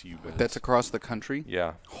 open ICU beds. That's across the country?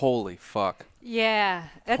 Yeah. Holy fuck. Yeah.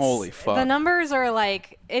 Holy fuck. The numbers are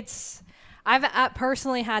like, it's... I've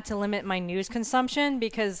personally had to limit my news consumption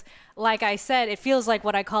because, like I said, it feels like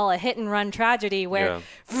what I call a hit and run tragedy where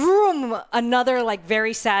vroom, another like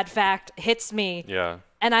very sad fact hits me. Yeah.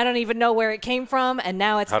 And I don't even know where it came from, and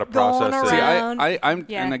now it's How to going process it. around.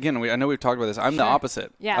 See, and again, I know we've talked about this. I'm the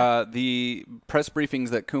opposite. Yeah. The press briefings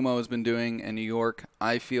that Kumo has been doing in New York,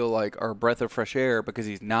 I feel like are a breath of fresh air because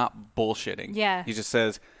he's not bullshitting. Yeah. He just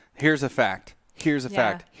says, here's a fact. Here's a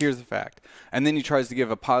fact. Here's a fact. And then he tries to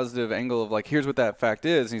give a positive angle of like, here's what that fact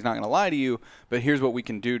is. And he's not going to lie to you, but here's what we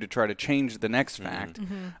can do to try to change the next fact.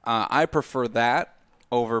 I prefer that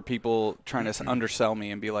over people trying to undersell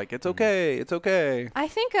me and be like, it's okay, it's okay. I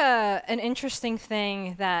think an interesting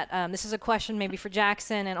thing that this is a question maybe for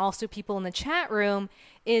Jackson and also people in the chat room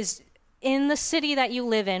is in the city that you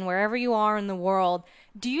live in, wherever you are in the world,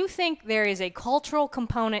 do you think there is a cultural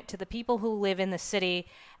component to the people who live in the city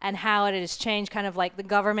and how it has changed kind of like the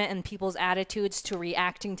government and people's attitudes to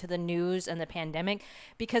reacting to the news and the pandemic?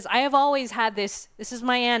 Because I have always had this is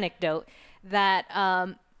my anecdote,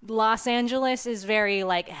 that Los Angeles is very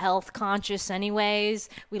like health conscious anyways.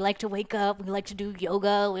 We like to wake up, we like to do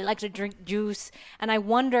yoga, we like to drink juice. And I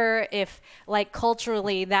wonder if like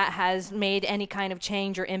culturally that has made any kind of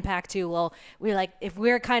change or impact to, well, if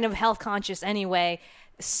we're kind of health conscious anyway,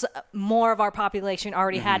 more of our population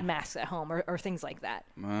already had masks at home or things like that.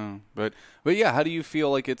 But yeah, how do you feel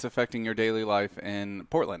like it's affecting your daily life in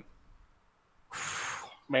Portland?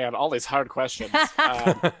 Man, all these hard questions.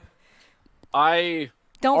 I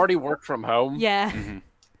already work from home. Yeah.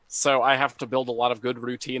 So I have to build a lot of good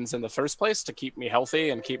routines in the first place to keep me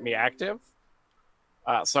healthy and keep me active.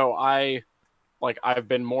 So I've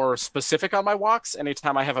been more specific on my walks.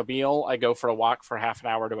 Anytime I have a meal, I go for a walk for half an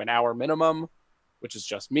hour to an hour minimum, which is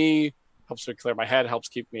just me. Helps me clear my head, helps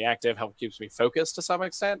keep me active, keeps me focused to some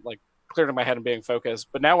extent, like clearing my head and being focused.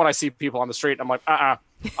 But now when I see people on the street, I'm like,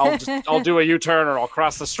 I'll do a U-turn or I'll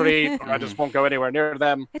cross the street or I just won't go anywhere near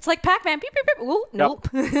them. It's like Pac-Man. Beep, beep, beep. Ooh, nope.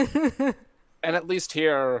 And at least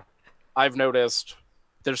here, I've noticed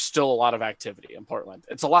there's still a lot of activity in Portland.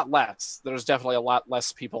 It's a lot less. There's definitely a lot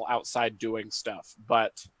less people outside doing stuff,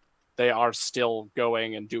 but they are still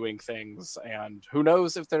going and doing things. And who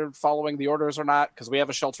knows if they're following the orders or not, because we have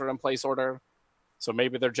a shelter-in-place order. So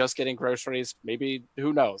maybe they're just getting groceries. Maybe,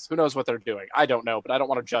 who knows? Who knows what they're doing? I don't know, but I don't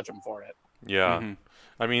want to judge them for it. Yeah.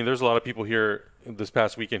 I mean, there's a lot of people here this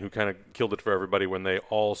past weekend who kind of killed it for everybody when they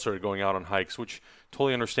all started going out on hikes, which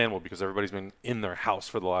totally understandable because everybody's been in their house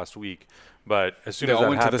for the last week. But as soon as that happened, they all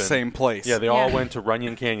went to the same place. Yeah, they all went to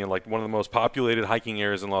Runyon Canyon, like one of the most populated hiking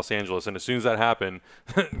areas in Los Angeles. And as soon as that happened,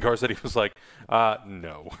 Garcetti was like,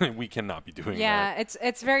 no, we cannot be doing that. Yeah,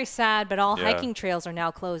 it's very sad, but all hiking trails are now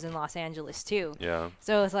closed in Los Angeles, too. Yeah.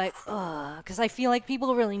 So it's like, because I feel like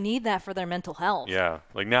people really need that for their mental health. Yeah.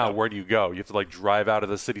 Like now, where do you go? You have to like drive out of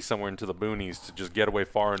the city somewhere into the boonies to just get away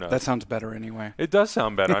far enough. That sounds better anyway. It does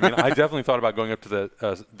sound better. I mean, I definitely thought about going up to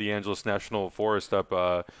the Angeles National Forest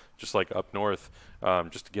up just like up north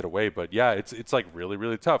just to get away. But yeah, it's like really,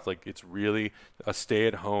 really tough. Like it's really a stay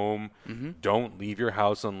at home. Don't leave your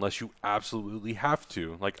house unless you absolutely have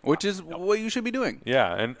to. Like, which is what you should be doing.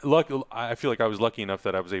 Yeah. And I feel like I was lucky enough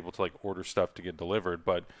that I was able to like order stuff to get delivered.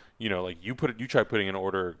 But you know, like you tried putting an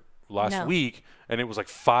order last week and it was like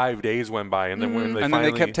 5 days went by and then when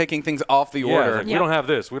they kept taking things off the order. Like, we don't have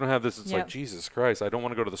this. It's like, Jesus Christ, I don't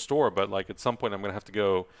want to go to the store, but like at some point I'm going to have to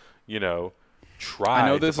go, try. I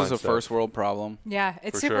know this is a first world problem. Yeah,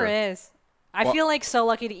 it super is. I feel like so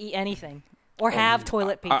lucky to eat anything or have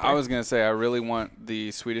toilet paper. I was going to say I really want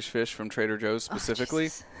the Swedish fish from Trader Joe's specifically.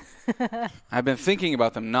 I've been thinking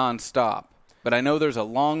about them nonstop, but I know there's a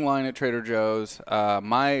long line at Trader Joe's.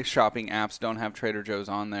 My shopping apps don't have Trader Joe's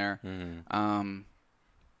on there.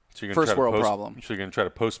 So first world problem. So you're going to try to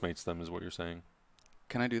Postmates them is what you're saying.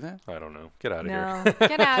 Can I do that? I don't know. Get out of here. No,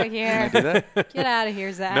 get out of here. Can I do that? Get out of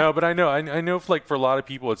here, Zach. No, but I know for a lot of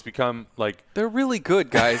people it's become like they're really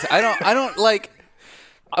good, guys. I don't like.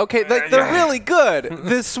 Okay, they're really good.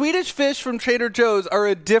 The Swedish fish from Trader Joe's are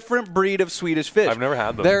a different breed of Swedish fish. I've never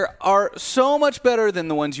had them. They are so much better than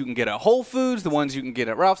the ones you can get at Whole Foods, the ones you can get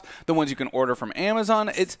at Ralph's, the ones you can order from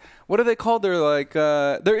Amazon. It's what are they called? They're like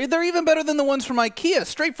they're even better than the ones from IKEA,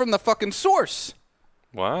 straight from the fucking source.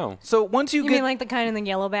 Wow. So once you mean like the kind in the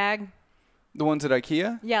yellow bag? The ones at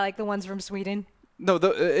IKEA? Yeah, like the ones from Sweden. No,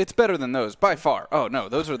 it's better than those by far. Oh no,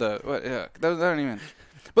 those are those aren't even.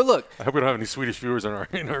 But look, I hope we don't have any Swedish viewers in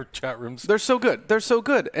our chat rooms. They're so good. They're so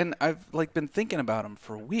good, and I've been thinking about them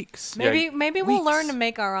for weeks. Maybe we'll learn to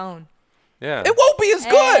make our own. Yeah. It won't be as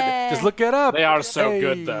good. Just look it up. They are so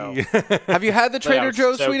good though. Have you had the Trader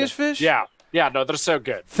Joe's Swedish fish? Yeah. Yeah, no, they're so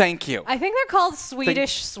good. Thank you. I think they're called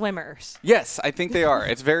Swedish swimmers. Yes, I think they are.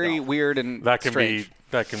 It's very weird and strange.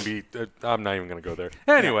 That can be. I'm not even going to go there.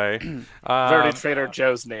 Anyway, Very Trader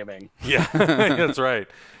Joe's naming. Yeah, that's right.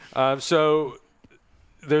 So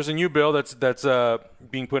there's a new bill that's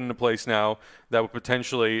being put into place now that would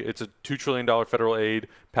potentially, it's a $2 trillion federal aid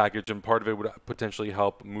package, and part of it would potentially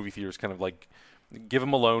help movie theaters kind of like give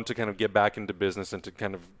them a loan to kind of get back into business and to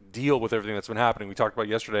kind of deal with everything that's been happening. We talked about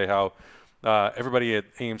yesterday how everybody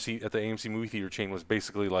at the AMC movie theater chain was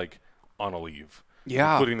basically like on a leave.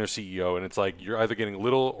 Yeah. Including their CEO. And it's like you're either getting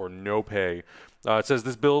little or no pay. It says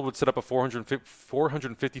this bill would set up a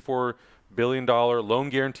 $454 billion loan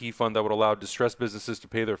guarantee fund that would allow distressed businesses to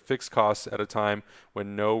pay their fixed costs at a time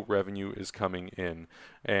when no revenue is coming in.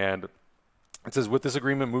 And it says, with this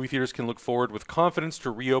agreement, movie theaters can look forward with confidence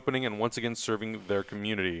to reopening and once again serving their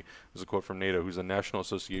community. There's a quote from NATO, who's a National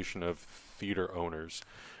Association of Theater Owners.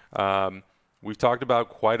 We've talked about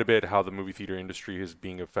quite a bit how the movie theater industry is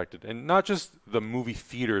being affected. And not just the movie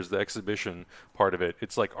theaters, the exhibition part of it.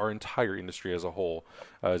 It's like our entire industry as a whole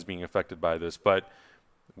is being affected by this. But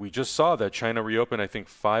we just saw that China reopened, I think,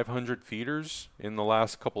 500 theaters in the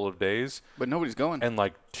last couple of days. But nobody's going. And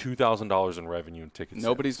like $2,000 in revenue in tickets.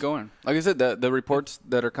 Nobody's going. Like I said, the reports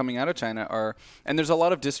that are coming out of China are, and there's a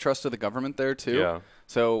lot of distrust of the government there too. Yeah.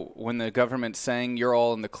 So when the government's saying you're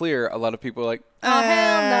all in the clear, a lot of people are like, Oh,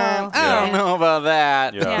 hell no. I don't know about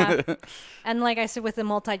that. Yeah. Yeah. And like I said, with the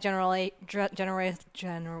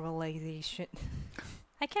generalization,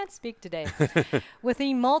 I can't speak today. With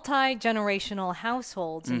the multi-generational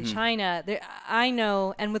households in China, I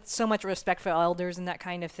know, and with so much respect for elders and that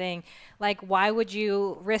kind of thing, like why would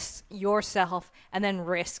you risk yourself and then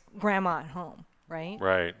risk grandma at home? Right?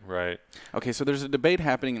 Right. Okay, so there's a debate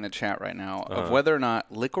happening in the chat right now of whether or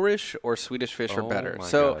not licorice or Swedish Fish are better.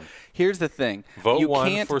 So God. here's the thing. Vote you one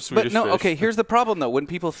can't, for Swedish but no, Fish. okay, here's the problem though. When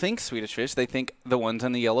people think Swedish Fish, they think the ones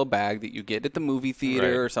in the yellow bag that you get at the movie theater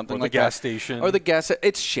Right. or something Or the like gas that. station. Or the gas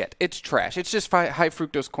It's shit. It's trash. It's just high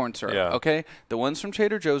fructose corn syrup, Yeah. okay? The ones from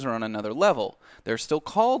Trader Joe's are on another level. They're still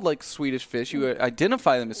called like Swedish Fish. You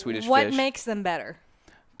identify them as Swedish What Fish. makes them better?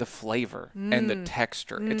 The flavor and the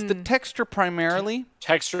texture. It's the texture primarily.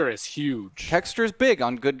 Texture is huge. Texture is big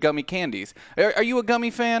on good gummy candies. Are you a gummy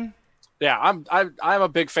fan? Yeah, I'm a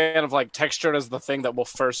big fan of like texture is the thing that will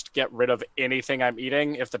first get rid of anything I'm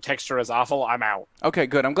eating. If the texture is awful, I'm out. Okay,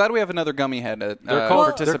 good. I'm glad we have another gummy head They're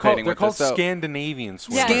participating with called us. So Scandinavian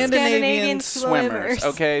swimmers. Yeah. Scandinavian Scandinavian swimmers. swimmers.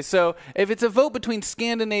 Okay, so if it's a vote between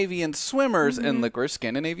Scandinavian swimmers and licorice,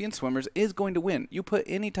 Scandinavian swimmers is going to win. You put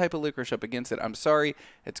any type of licorice up against it, I'm sorry,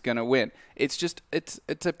 it's going to win. It's just it's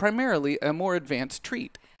primarily a more advanced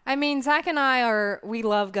treat. I mean, Zach and we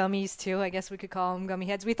love gummies too. I guess we could call them gummy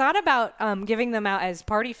heads. We thought about giving them out as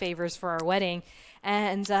party favors for our wedding.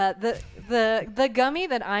 And the gummy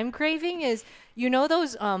that I'm craving is, you know,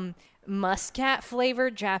 those muscat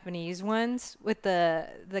flavored Japanese ones with the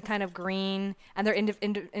kind of green, and they're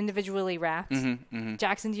individually wrapped.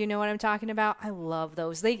 Jackson, do you know what I'm talking about? I love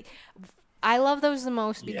those. I love those the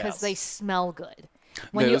most because they smell good.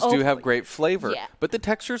 Those do have great flavor, Yeah. but the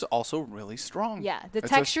texture is also really strong. Yeah, the It's a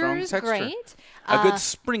texture strong is texture. great. A good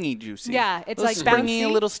springy juicy. Yeah, it's a like springy, bouncy. a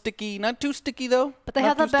little sticky, not too sticky though. But they Not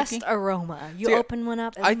have the too best sticky. aroma. You See, open one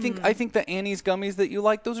up. I think the Annie's gummies that you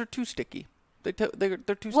like, those are too sticky. They're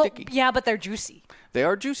too sticky. Yeah, but they're juicy. They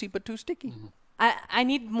are juicy, but too sticky. I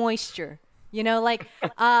need moisture. You know, like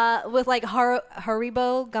with like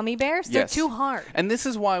Haribo gummy bears, they're Yes. too hard. And this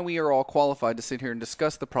is why we are all qualified to sit here and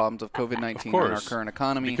discuss the problems of COVID-19 in our current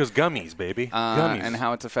economy. Because gummies, baby. Gummies. And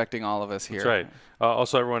how it's affecting all of us here. That's right.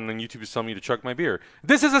 Also, everyone on YouTube is telling me to chug my beer.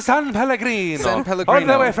 This is a San Pellegrino. San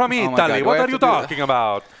Pellegrino. All the way from Oh my Italy. God, What I are have you to do- talking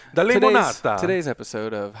about? The limonata. Today's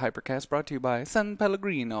episode of HyperCast brought to you by San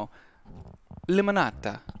Pellegrino.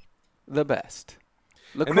 Limonata. The best.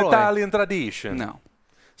 An LaCroix. Italian tradition. No.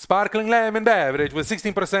 Sparkling lemon beverage with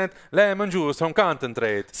 16% lemon juice from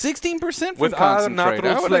concentrate. 16% from With other concentrate.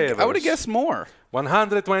 natural I would have flavors. guessed more.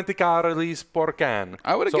 120 calories per can.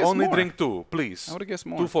 I would've so guessed only more. drink 2, please. I would've guessed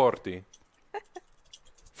more. 240.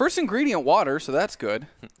 First ingredient, water, so that's good.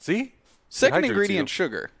 See? Second Dehydrates ingredient, you.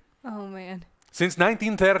 sugar. Oh man. Since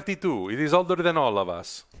 1932, it is older than all of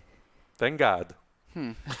us. Thank God.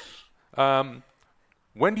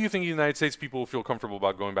 When do you think the United States people will feel comfortable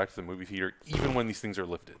about going back to the movie theater, even when these things are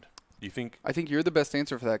lifted? Do you think? I think you're the best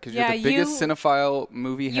answer for that because Yeah, you're the biggest cinephile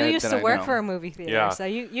movie You head used that to I work know. for a movie theater, Yeah. so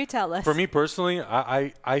you tell us. For me personally,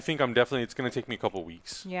 I think I'm definitely. It's going to take me a couple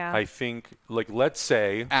weeks. Yeah. I think, like, let's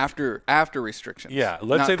say. After restrictions. Yeah,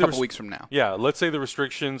 let's Not say a couple weeks from now. Yeah, let's say the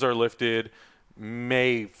restrictions are lifted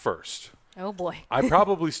May 1st. Oh, boy. I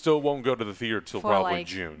probably still won't go to the theater till For probably like,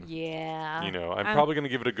 June. Yeah. You know, I'm probably going to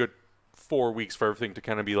give it a good 4 weeks for everything to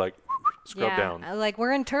kind of be like scrub down. Like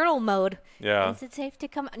we're in turtle mode. Yeah. Is it safe to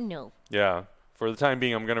come? No. Yeah. For the time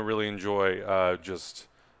being, I'm going to really enjoy just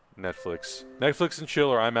Netflix. Netflix and chill,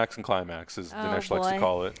 or IMAX and Climax, as Dinesh likes to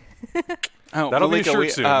call it. That'll be a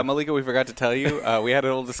shirt soon. Malika, we forgot to tell you, we had a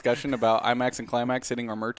little discussion about IMAX and Climax hitting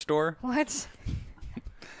our merch store. What?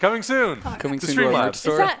 Coming soon. Coming soon to our merch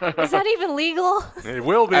store. Is that even legal? It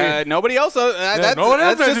will be. Nobody else. That's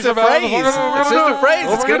just a about phrase. it. It's just a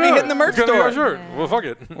phrase. It's going to be hitting the merch It's store. gonna be our shirt. Well, fuck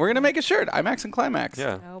it. We're going to make a shirt. IMAX and Climax.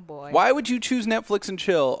 Yeah. Oh, boy. Why would you choose Netflix and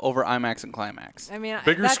chill over IMAX and Climax? I mean,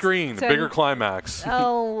 Bigger screen, bigger Climax.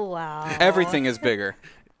 Oh, wow. Everything is bigger.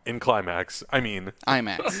 In Climax. I mean.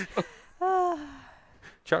 IMAX.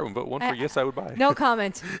 Chat room, but one for yes, I would buy. No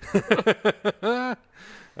comment.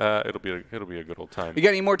 It'll be a good old time. You got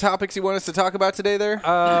any more topics you want us to talk about today there?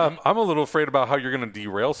 I'm a little afraid about how you're going to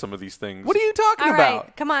derail some of these things. What are you talking All about?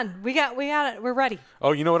 right, come on. We got it. We're ready.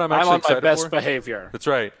 Oh, you know what I'm I'm actually on my excited best for? behavior. That's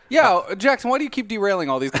right. Yeah, Jackson, why do you keep derailing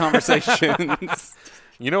all these conversations?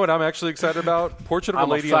 You know what I'm actually excited about? Portrait of I'm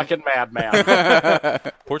a Lady. a fucking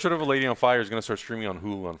madman. Portrait of a Lady on Fire is going to start streaming on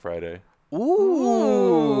Hulu on Friday.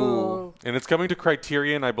 Ooh. And it's coming to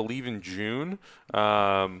Criterion, I believe, in June.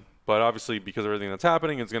 But obviously, because of everything that's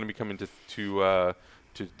happening, it's going to be coming to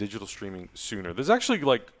digital streaming sooner. There's actually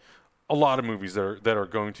like a lot of movies that are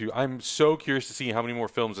going to. I'm so curious to see how many more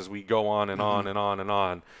films as we go on and on and on and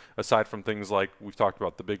on. Aside from things like we've talked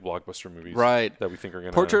about, the big blockbuster movies, right? That we think are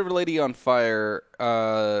going to. Portrait of a Lady on Fire.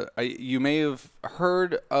 You may have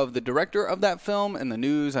heard of the director of that film in the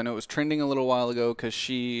news. I know it was trending a little while ago because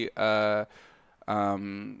she got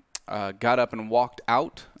up and walked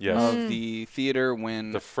out of the theater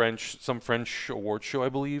when some French award show, I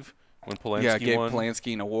believe, when Polanski gave won.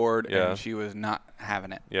 Polanski an award, and she was not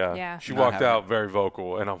having it. Yeah. She walked out very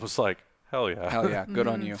vocal, and I was like, hell yeah, good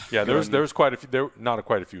on you. Yeah, there was quite a few.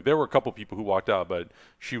 There were a couple people who walked out, but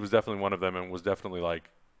she was definitely one of them, and was definitely like,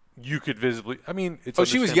 you could visibly. I mean, it's. Oh,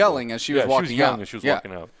 she was yelling as she was walking out. She was yelling as she was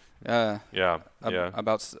walking out.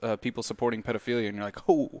 About people supporting pedophilia, and you're like,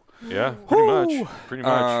 oh. Yeah, pretty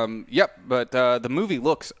much. Yep, but the movie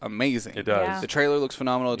looks amazing. It does. Yeah. The trailer looks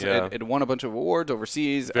phenomenal. It won a bunch of awards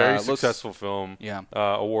overseas. Very successful film. Yeah.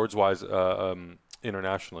 Awards-wise,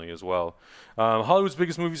 internationally as well. Hollywood's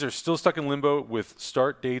biggest movies are still stuck in limbo with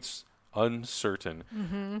start dates uncertain.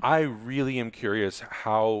 Mm-hmm. I really am curious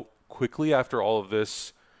how quickly after all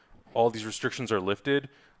these restrictions are lifted,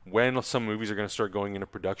 when some movies are going to start going into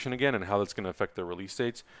production again and how that's going to affect their release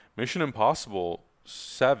dates. Mission Impossible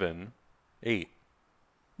 7, 8.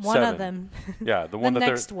 One 7. of them. Yeah, the one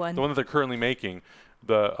next one. The one that they're currently making.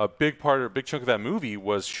 A big chunk of that movie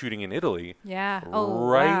was shooting in Italy. Yeah.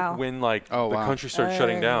 When the country started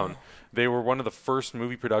shutting down. They were one of the first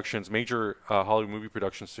major Hollywood movie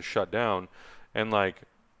productions to shut down, and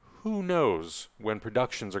who knows when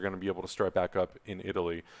productions are going to be able to start back up in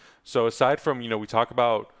Italy. So aside from, we talk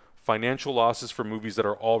about financial losses for movies that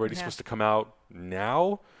are already supposed to come out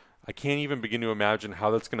now, I can't even begin to imagine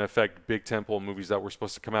how that's going to affect big tentpole movies that were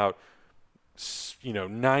supposed to come out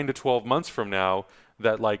 9 to 12 months from now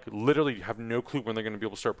that literally have no clue when they're going to be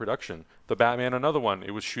able to start production. The Batman, another one,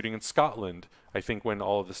 it was shooting in Scotland, I think, when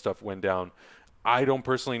all of this stuff went down. I don't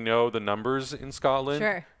personally know the numbers in Scotland.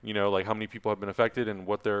 Sure. How many people have been affected and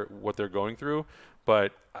what they're going through.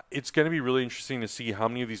 But it's going to be really interesting to see how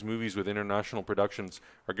many of these movies with international productions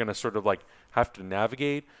are going to sort of have to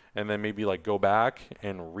navigate and then maybe go back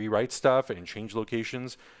and rewrite stuff and change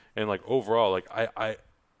locations. And overall,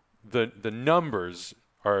 the numbers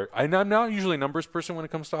are. I'm not usually a numbers person when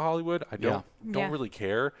it comes to Hollywood. I don't really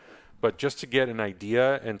care. But just to get an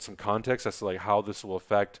idea and some context as to how this will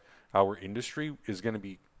affect our industry is going to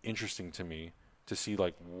be interesting to me to see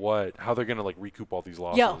how they're going to recoup all these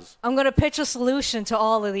losses. Yo, I'm going to pitch a solution to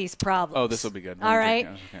all of these problems. Oh, this will be good. All right.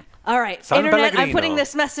 Okay. All right. San Internet, Pellegrino. I'm putting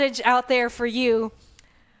this message out there for you.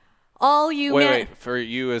 All you Wait, for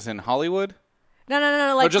you as in Hollywood?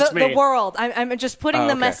 No, just the me. world. I'm just putting the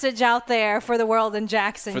okay. message out there for the world in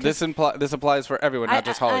Jackson. This applies for everyone, not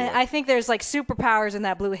just Hollywood. I think there's superpowers in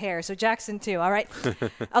that blue hair, so Jackson too. All right.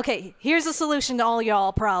 Okay, here's a solution to all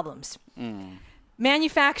y'all problems.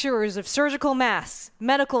 Manufacturers of surgical masks,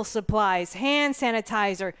 medical supplies, hand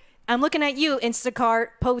sanitizer. I'm looking at you, Instacart,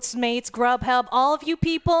 Postmates, Grubhub, all of you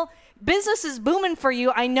people. Business is booming for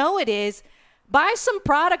you. I know it is. Buy some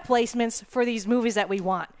product placements for these movies that we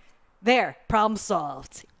want. There, problem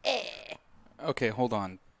solved. Okay, hold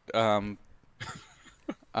on.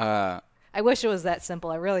 I wish it was that simple.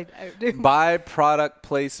 I do. Buy product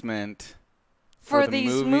placement for the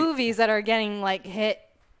these movie. movies that are getting hit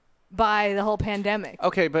by the whole pandemic.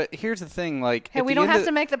 Okay, but here's the thing. Like, hey, we don't have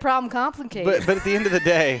to make the problem complicated. But at the end of the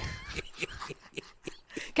day...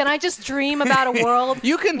 Can I just dream about a world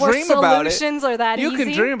you can where dream about it. solutions are that easy? You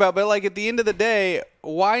can dream about it, but like at the end of the day,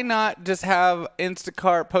 why not just have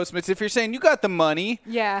Instacart, Postmates? If you're saying you got the money,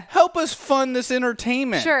 help us fund this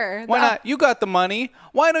entertainment. Sure. Why not? You got the money.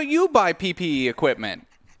 Why don't you buy PPE equipment?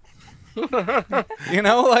 You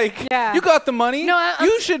know, like, you got the money. No,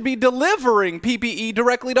 you should be delivering PPE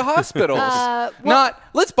directly to hospitals. Not,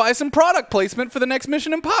 let's buy some product placement for the next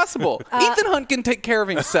Mission Impossible. Ethan Hunt can take care of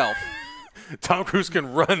himself. Tom Cruise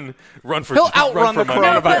can run for He'll outrun the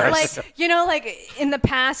coronavirus. No, but like, you know, like in the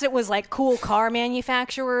past it was like cool car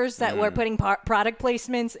manufacturers that were putting product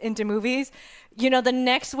placements into movies. You know, the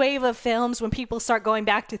next wave of films when people start going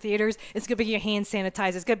back to theaters, it's going to be your hand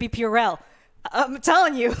sanitizer. It's going to be Purell. I'm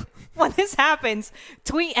telling you, when this happens,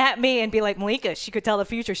 tweet at me and be like, Malika, she could tell the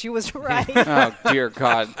future. She was right. Oh, dear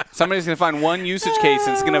God. Somebody's going to find one usage case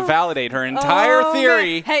that's going to validate her entire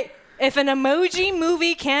theory. Man. Hey. If an emoji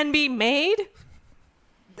movie can be made,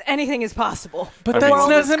 anything is possible. But that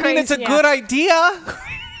doesn't mean it's a good idea.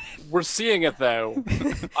 We're seeing it though.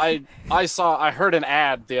 I heard an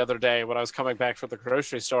ad the other day when I was coming back from the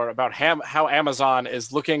grocery store about how Amazon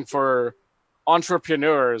is looking for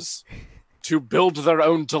entrepreneurs to build their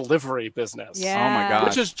own delivery business. Yeah. Oh my God.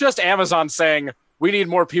 Which is just Amazon saying we need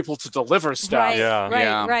more people to deliver stuff.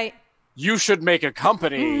 Right. You should make a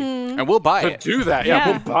company and we'll buy it. Do that. Yeah,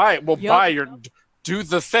 we'll buy it. We'll buy your do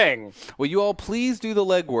the thing. Will you all please do the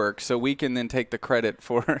legwork so we can then take the credit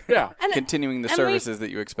for continuing the services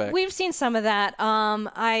that you expect? We've seen some of that.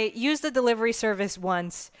 I used a delivery service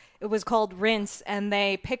once. It was called Rinse, and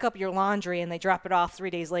they pick up your laundry and they drop it off 3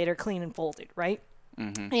 days later, clean and folded, right?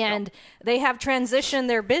 Mm-hmm. And they have transitioned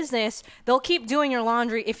their business. They'll keep doing your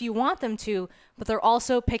laundry if you want them to, but they're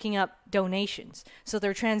also picking up donations. So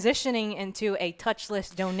they're transitioning into a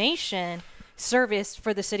touchless donation service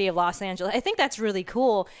for the city of Los Angeles. I think that's really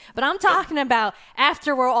cool. But I'm talking about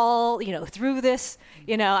after we're all, through this,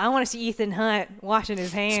 I want to see Ethan Hunt washing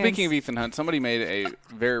his hands. Speaking of Ethan Hunt, somebody made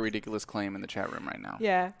a very ridiculous claim in the chat room right now.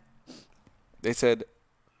 Yeah. They said,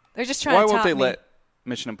 they're just trying to why won't they me. let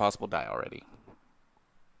Mission Impossible die already?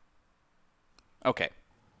 Okay.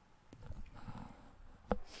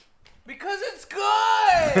 Because it's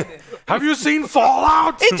good! Have you seen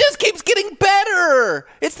Fallout? It just keeps getting better!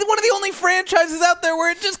 It's one of the only franchises out there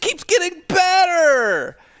where it just keeps getting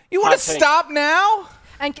better! You want to stop now?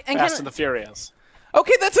 And Fast and the Furious.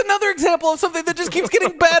 Okay, that's another example of something that just keeps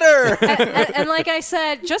getting better. and like I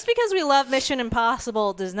said, just because we love Mission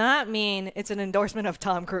Impossible does not mean it's an endorsement of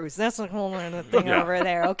Tom Cruise. That's a whole other thing over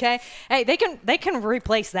there, okay? Hey, they can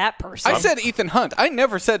replace that person. I said Ethan Hunt. I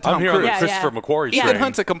never said Tom Cruise. I'm here on Christopher McQuarrie Ethan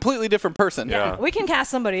Hunt's a completely different person. Yeah. We can cast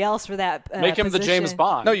somebody else for that Make him position. the James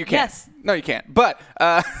Bond. No, you can't. Yes. No, you can't. But,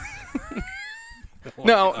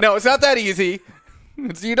 no, it's not that easy.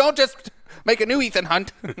 You don't just make a new Ethan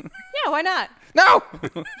Hunt. Yeah, why not? No!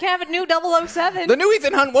 You can have a new 007. The new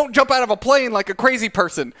Ethan Hunt won't jump out of a plane like a crazy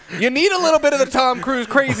person. You need a little bit of the Tom Cruise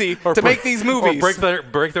crazy to make these movies. Or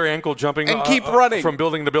break their ankle jumping and keep running from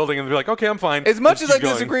building to building and be like, okay, I'm fine. As much as I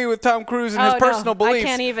disagree with Tom Cruise and his personal beliefs, I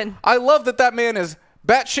can't even. I love that man is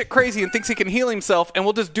batshit crazy and thinks he can heal himself and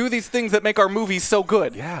will just do these things that make our movies so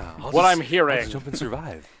good. Yeah. What I'm hearing I'll just jump and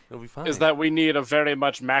survive. It'll be fine. Is that we need a very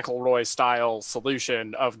much McElroy-style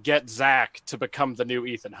solution of get Zach to become the new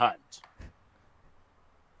Ethan Hunt.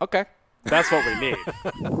 Okay. That's what we need.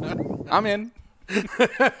 I'm in.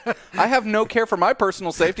 I have no care for my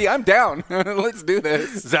personal safety. I'm down. Let's do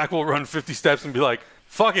this. Zach will run 50 steps and be like,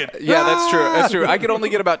 fuck it. Yeah, that's true. That's true. I could only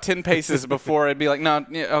get about 10 paces before I'd be like, no,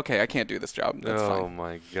 okay, I can't do this job. That's fine. Oh,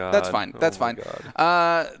 my God. That's fine. That's fine.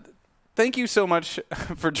 Thank you so much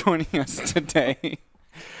for joining us today.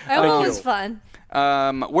 Oh, it was fun.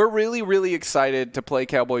 We're really, really excited to play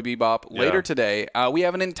Cowboy Bebop later today. We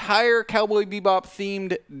have an entire Cowboy Bebop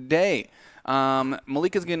themed day.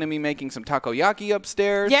 Malika's going to be making some takoyaki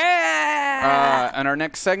upstairs. Yeah! In our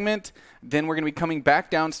next segment. Then we're going to be coming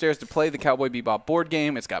back downstairs to play the Cowboy Bebop board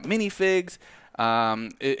game. It's got minifigs.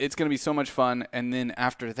 It's going to be so much fun. And then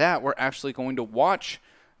after that, we're actually going to watch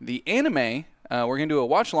the anime. We're going to do a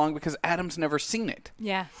watch-along because Adam's never seen it.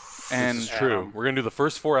 Yeah. And this is true. We're going to do the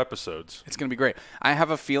first 4 episodes. It's going to be great. I have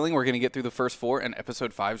a feeling we're going to get through the first 4, and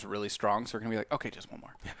episode 5 is really strong, so we're going to be like, okay, just one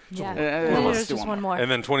more. Let's do one more. And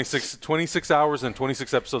then 26 hours and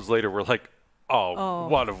 26 episodes later, we're like,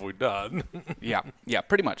 what have we done? Yeah,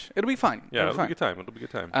 pretty much. It'll be fine. Yeah, it'll be a good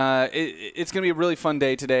time. It's going to be a really fun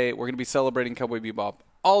day today. We're going to be celebrating Cowboy Bebop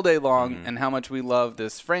all day long and how much we love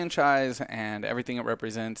this franchise and everything it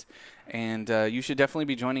represents. And you should definitely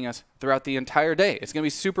be joining us throughout the entire day. It's going to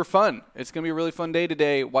be super fun. It's going to be a really fun day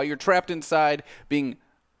today while you're trapped inside being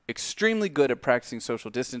extremely good at practicing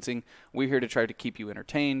social distancing. We're here to try to keep you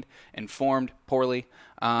entertained, informed, poorly.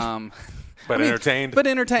 Entertained. But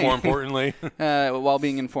entertained. More importantly. While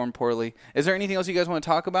being informed poorly. Is there anything else you guys want to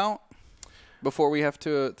talk about before we have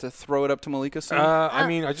to throw it up to Malika soon?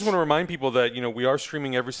 I just want to remind people that, we are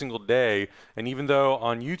streaming every single day. And even though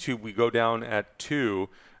on YouTube we go down at 2,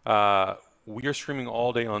 we are streaming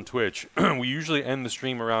all day on Twitch. We usually end the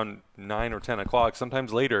stream around 9 or 10 o'clock,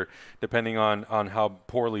 sometimes later, depending on how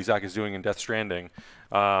poorly Zach is doing in Death Stranding.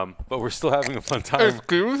 But we're still having a fun time.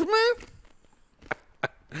 Excuse me?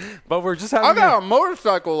 But we're just having I got a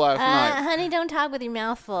motorcycle last night. Honey, don't talk with your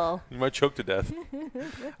mouth full. You might choke to death.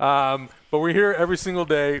 But we're here every single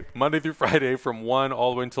day, Monday through Friday, from 1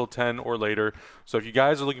 all the way until 10 or later. So if you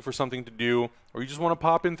guys are looking for something to do, or you just want to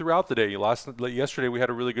pop in throughout the day, yesterday we had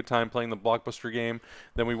a really good time playing the Blockbuster game.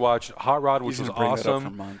 Then we watched Hot Rod, which was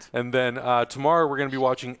awesome. And then tomorrow we're going to be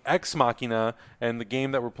watching Ex Machina, and the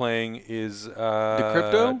game that we're playing is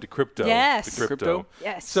Decrypto. Yes. Decrypto?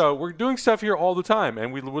 Yes. So we're doing stuff here all the time,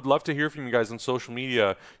 and we would love to hear from you guys on social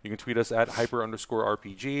media. You can tweet us at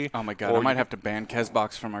 _hyper_RPG. Oh my God, I might have to ban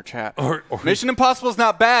Kezbox from our chat. Or Mission Impossible's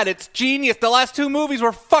not bad. It's genius. The last 2 movies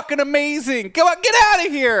were fucking amazing. Go out, get out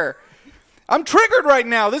of here. I'm triggered right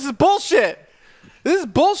now. This is bullshit.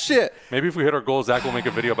 Maybe if we hit our goals, Zach will make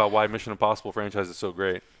a video about why Mission Impossible franchise is so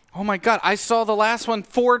great. Oh my God, I saw the last one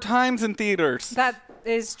 4 times in theaters. That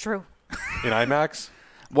is true. In IMAX?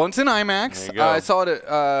 Once in IMAX. There you go. I saw it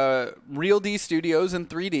at Real D Studios in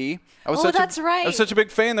 3D. That's right. I was such a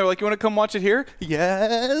big fan. They were like, you want to come watch it here?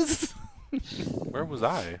 Yes. Where was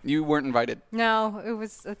I? You weren't invited. No, it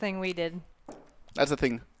was a thing we did. That's a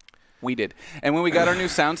thing we did. And when we got our new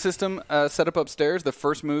sound system set up upstairs, the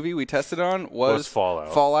first movie we tested on was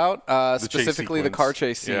Fallout. Specifically the car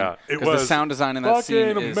chase scene. Yeah, it was the sound design in that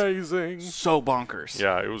scene is amazing. So bonkers.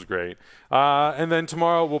 Yeah, it was great. And then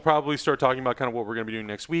tomorrow we'll probably start talking about kind of what we're going to be doing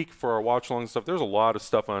next week for our watch along stuff. There's a lot of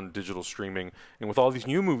stuff on digital streaming, and with all these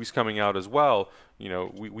new movies coming out as well,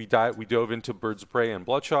 we dove into Birds of Prey and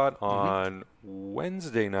Bloodshot on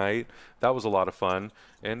Wednesday night. That was a lot of fun.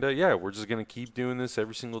 And we're just going to keep doing this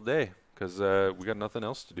every single day because we got nothing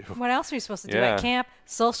else to do. What else are we supposed to do at camp?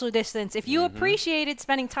 Social distance. If you appreciated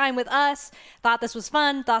spending time with us, thought this was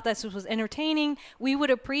fun, thought this was entertaining, we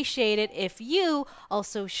would appreciate it if you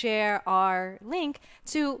also share our link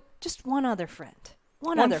to just one other friend.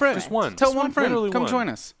 One other friend. Just one. Tell one friend. Come one. join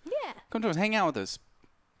us. Yeah. Come join us. Hang out with us.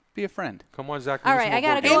 Be a friend. Come on, Zach. All right, I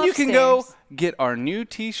got to go And you can go get our new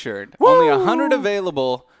T-shirt. Woo! Only 100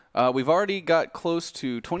 available. We've already got close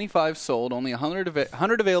to 25 sold. Only 100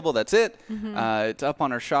 available. That's it. It's up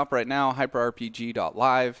on our shop right now,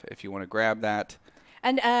 hyperrpg.live, if you want to grab that.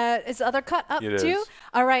 And is the other cut up it too? Is.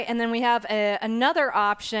 All right, and then we have another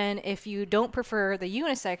option if you don't prefer the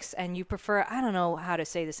unisex and you prefer, I don't know how to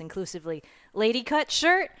say this inclusively, lady cut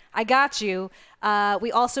shirt. I got you.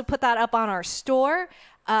 We also put that up on our store.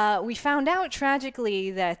 We found out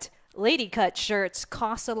tragically that lady cut shirts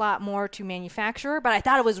cost a lot more to manufacture, but I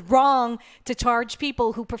thought it was wrong to charge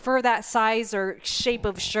people who prefer that size or shape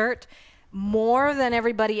of shirt more than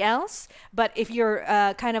everybody else. But if you're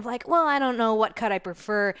kind of like, well, I don't know what cut I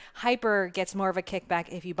prefer, Hyper gets more of a kickback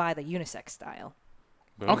if you buy the unisex style.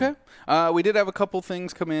 Boom. Okay. We did have a couple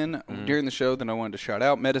things come in during the show that I wanted to shout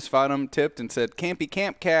out. Metis Fatum tipped and said, Campy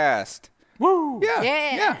Campcast. Woo!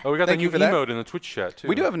 Yeah. Oh, we got Thank the you new for that. emote in the Twitch chat, too.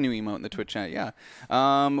 We do have a new emote in the Twitch chat, yeah.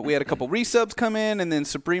 We had a couple resubs come in, and then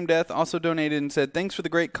Supreme Death also donated and said, thanks for the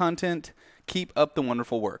great content. Keep up the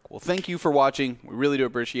wonderful work. Well, thank you for watching. We really do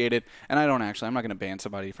appreciate it. And I'm not going to ban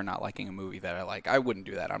somebody for not liking a movie that I like. I wouldn't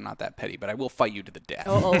do that. I'm not that petty, but I will fight you to the death.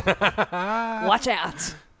 Uh-oh. Watch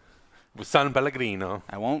out. With San Pellegrino.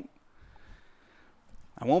 I won't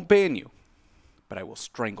ban you, but I will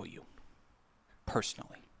strangle you.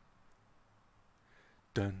 Personally.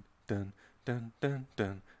 Dun dun dun dun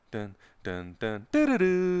dun dun dun dun dun dun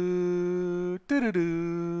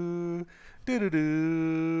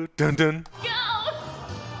dun dun dun.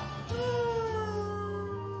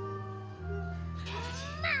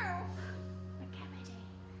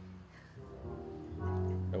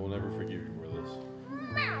 I will never forgive you for this.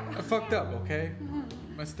 I fucked up, okay?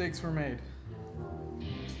 Mistakes were made.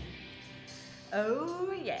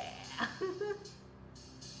 Oh, yeah.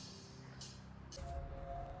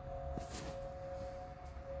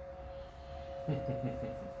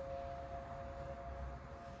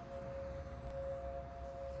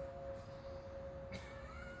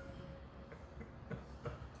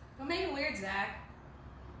 Don't make it weird, Zach.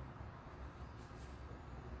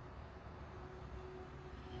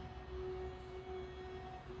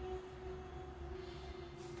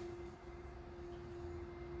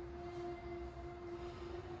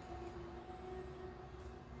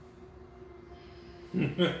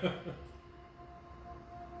 This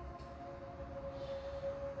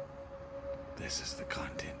is the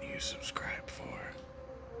content you subscribe for.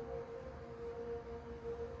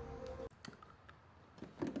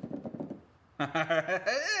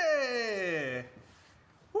 Hey!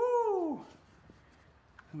 Woo!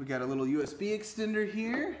 We got a little USB extender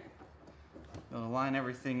here. It'll line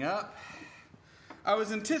everything up. I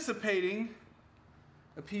was anticipating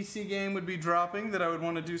a PC game would be dropping that I would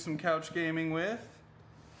want to do some couch gaming with.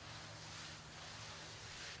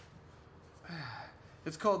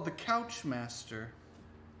 It's called the Couch Master.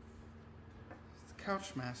 It's the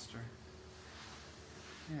Couch Master.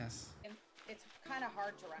 Yes. It's kind of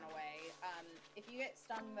hard to run away. If you get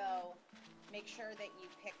stung, though, make sure that you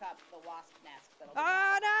pick up the wasp nest. That'll be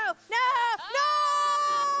Oh no! No!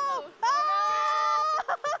 No! Oh!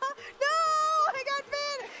 No! I got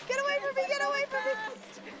bit! Get away from me! Get away from me!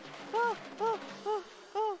 Oh! Oh! Oh!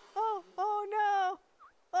 Oh! Oh! Oh no!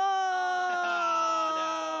 Oh!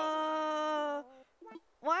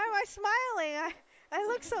 Why am I smiling? I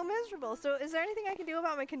look so miserable. So, is there anything I can do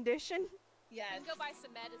about my condition? Yes. Go buy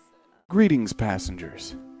some medicine. Greetings,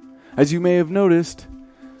 passengers. As you may have noticed,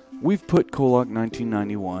 we've put Kolok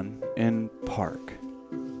 1991 in park.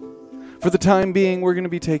 For the time being, we're going to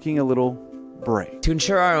be taking a little break. To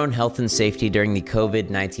ensure our own health and safety during the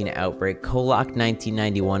COVID-19 outbreak, Kolok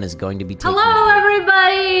 1991 is going to be taking Hello,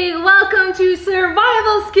 everybody! Welcome to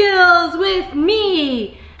Survival Skills with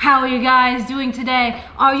me! How are you guys doing today?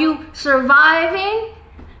 Are you surviving?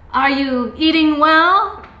 Are you eating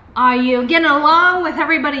well? Are you getting along with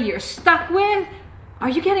everybody you're stuck with? Are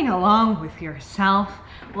you getting along with yourself?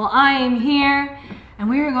 Well, I am here, and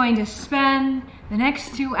we are going to spend the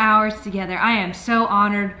next 2 hours together. I am so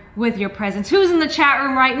honored with your presence. Who's in the chat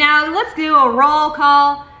room right now? Let's do a roll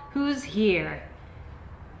call. Who's here?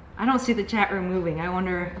 I don't see the chat room moving. I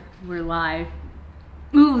wonder if we're live.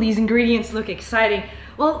 Ooh, these ingredients look exciting.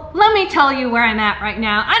 Well, let me tell you where I'm at right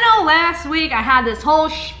now. I know last week I had this whole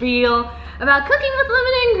spiel about cooking with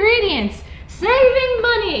limited ingredients, saving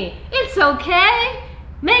money. It's okay.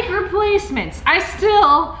 Make replacements.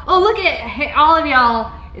 Oh, look at all of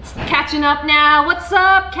y'all. It's catching up now. What's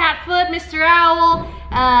up? Catfoot, Mr. Owl,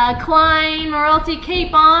 Klein, Moralty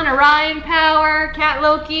Capon, Orion Power, Cat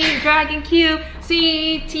Loki, Dragon Q,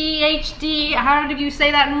 CTHD. How do you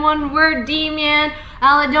say that in one word? D-Man,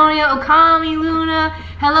 Aladonia, Okami, Luna.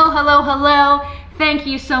 Hello, hello, hello. Thank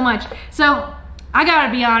you so much. So, I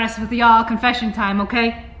gotta be honest with y'all. Confession time,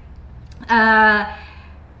 okay? I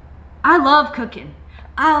love cooking.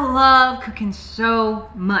 I love cooking so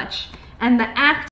much. And the act